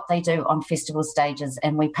and for what they do on festival stages,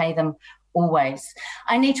 and we pay them always.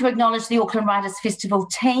 I need to acknowledge the Auckland Writers Festival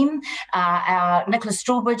team, our Nicholas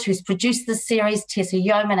Strawbridge, who's produced this series, Tessa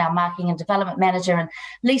Yeoman, our Marketing and Development Manager, and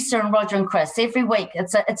Lisa and Roger and Chris. Every week,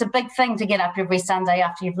 it's a big thing to get up every Sunday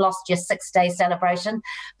after you've lost your 6-day celebration,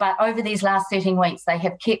 but over these last 13 weeks, they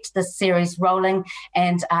have kept this series rolling,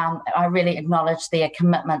 and I really acknowledge their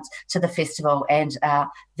commitment to the festival and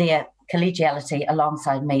their collegiality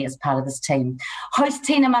alongside me as part of this team. Host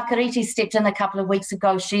Tina Makariti stepped in a couple of weeks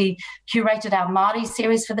ago. She curated our Māori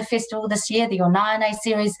series for the festival this year, the Onaene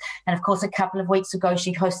series, and of course a couple of weeks ago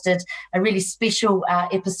she hosted a really special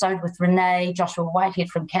episode with Renee, Joshua Whitehead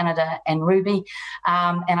from Canada, and Ruby,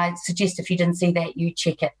 and I suggest if you didn't see that, you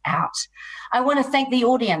check it out. I want to thank the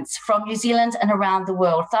audience from New Zealand and around the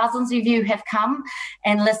world. Thousands of you have come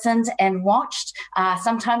and listened and watched,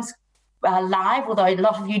 sometimes live, although a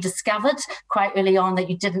lot of you discovered quite early on that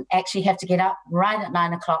you didn't actually have to get up right at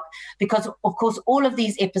 9 o'clock, because of course all of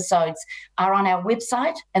these episodes are on our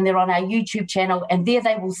website and they're on our YouTube channel, and there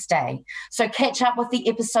they will stay. So catch up with the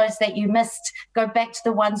episodes that you missed, go back to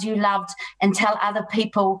the ones you loved, and tell other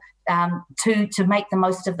people to make the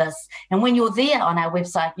most of this. And when you're there on our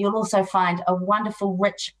website, you'll also find a wonderful,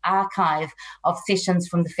 rich archive of sessions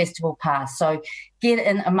from the festival past. So get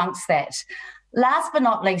in amongst that. Last but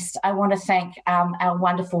not least, I want to thank our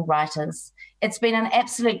wonderful writers. It's been an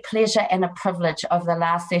absolute pleasure and a privilege over the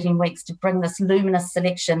last 13 weeks to bring this luminous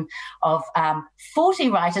selection of 40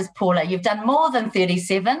 writers. Paula, you've done more than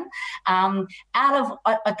 37, out of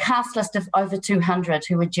a cast list of over 200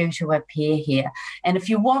 who are due to appear here. And if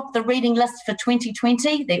you want the reading list for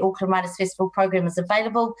 2020, the Auckland Writers Festival program is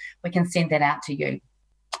available. We can send that out to you.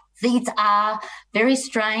 These are very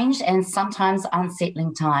strange and sometimes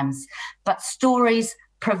unsettling times, but stories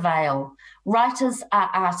prevail. Writers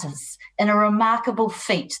are artists. In a remarkable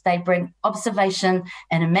feat, they bring observation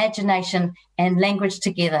and imagination and language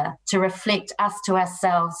together to reflect us to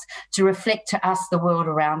ourselves, to reflect to us the world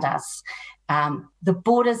around us. The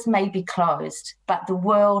borders may be closed, but the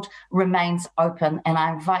world remains open, and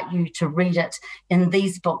I invite you to read it in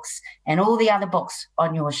these books and all the other books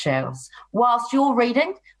on your shelves. Whilst you're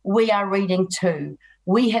reading, we are reading too.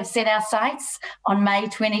 We have set our sights on May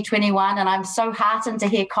 2021, and I'm so heartened to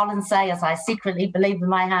hear Colin say, as I secretly believe in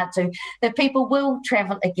my heart too, that people will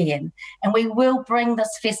travel again, and we will bring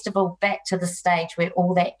this festival back to the stage where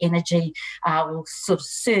all that energy will sort of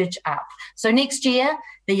surge up. So next year,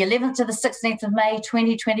 the 11th to the 16th of May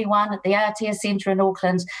 2021 at the Aotea Centre in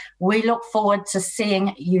Auckland, we look forward to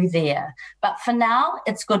seeing you there. But for now,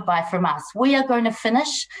 it's goodbye from us. We are going to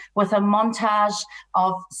finish with a montage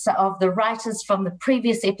of the writers from the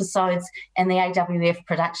previous episodes and the AWF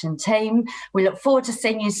production team. We look forward to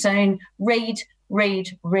seeing you soon. Read,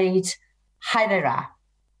 read, read. Haere rā.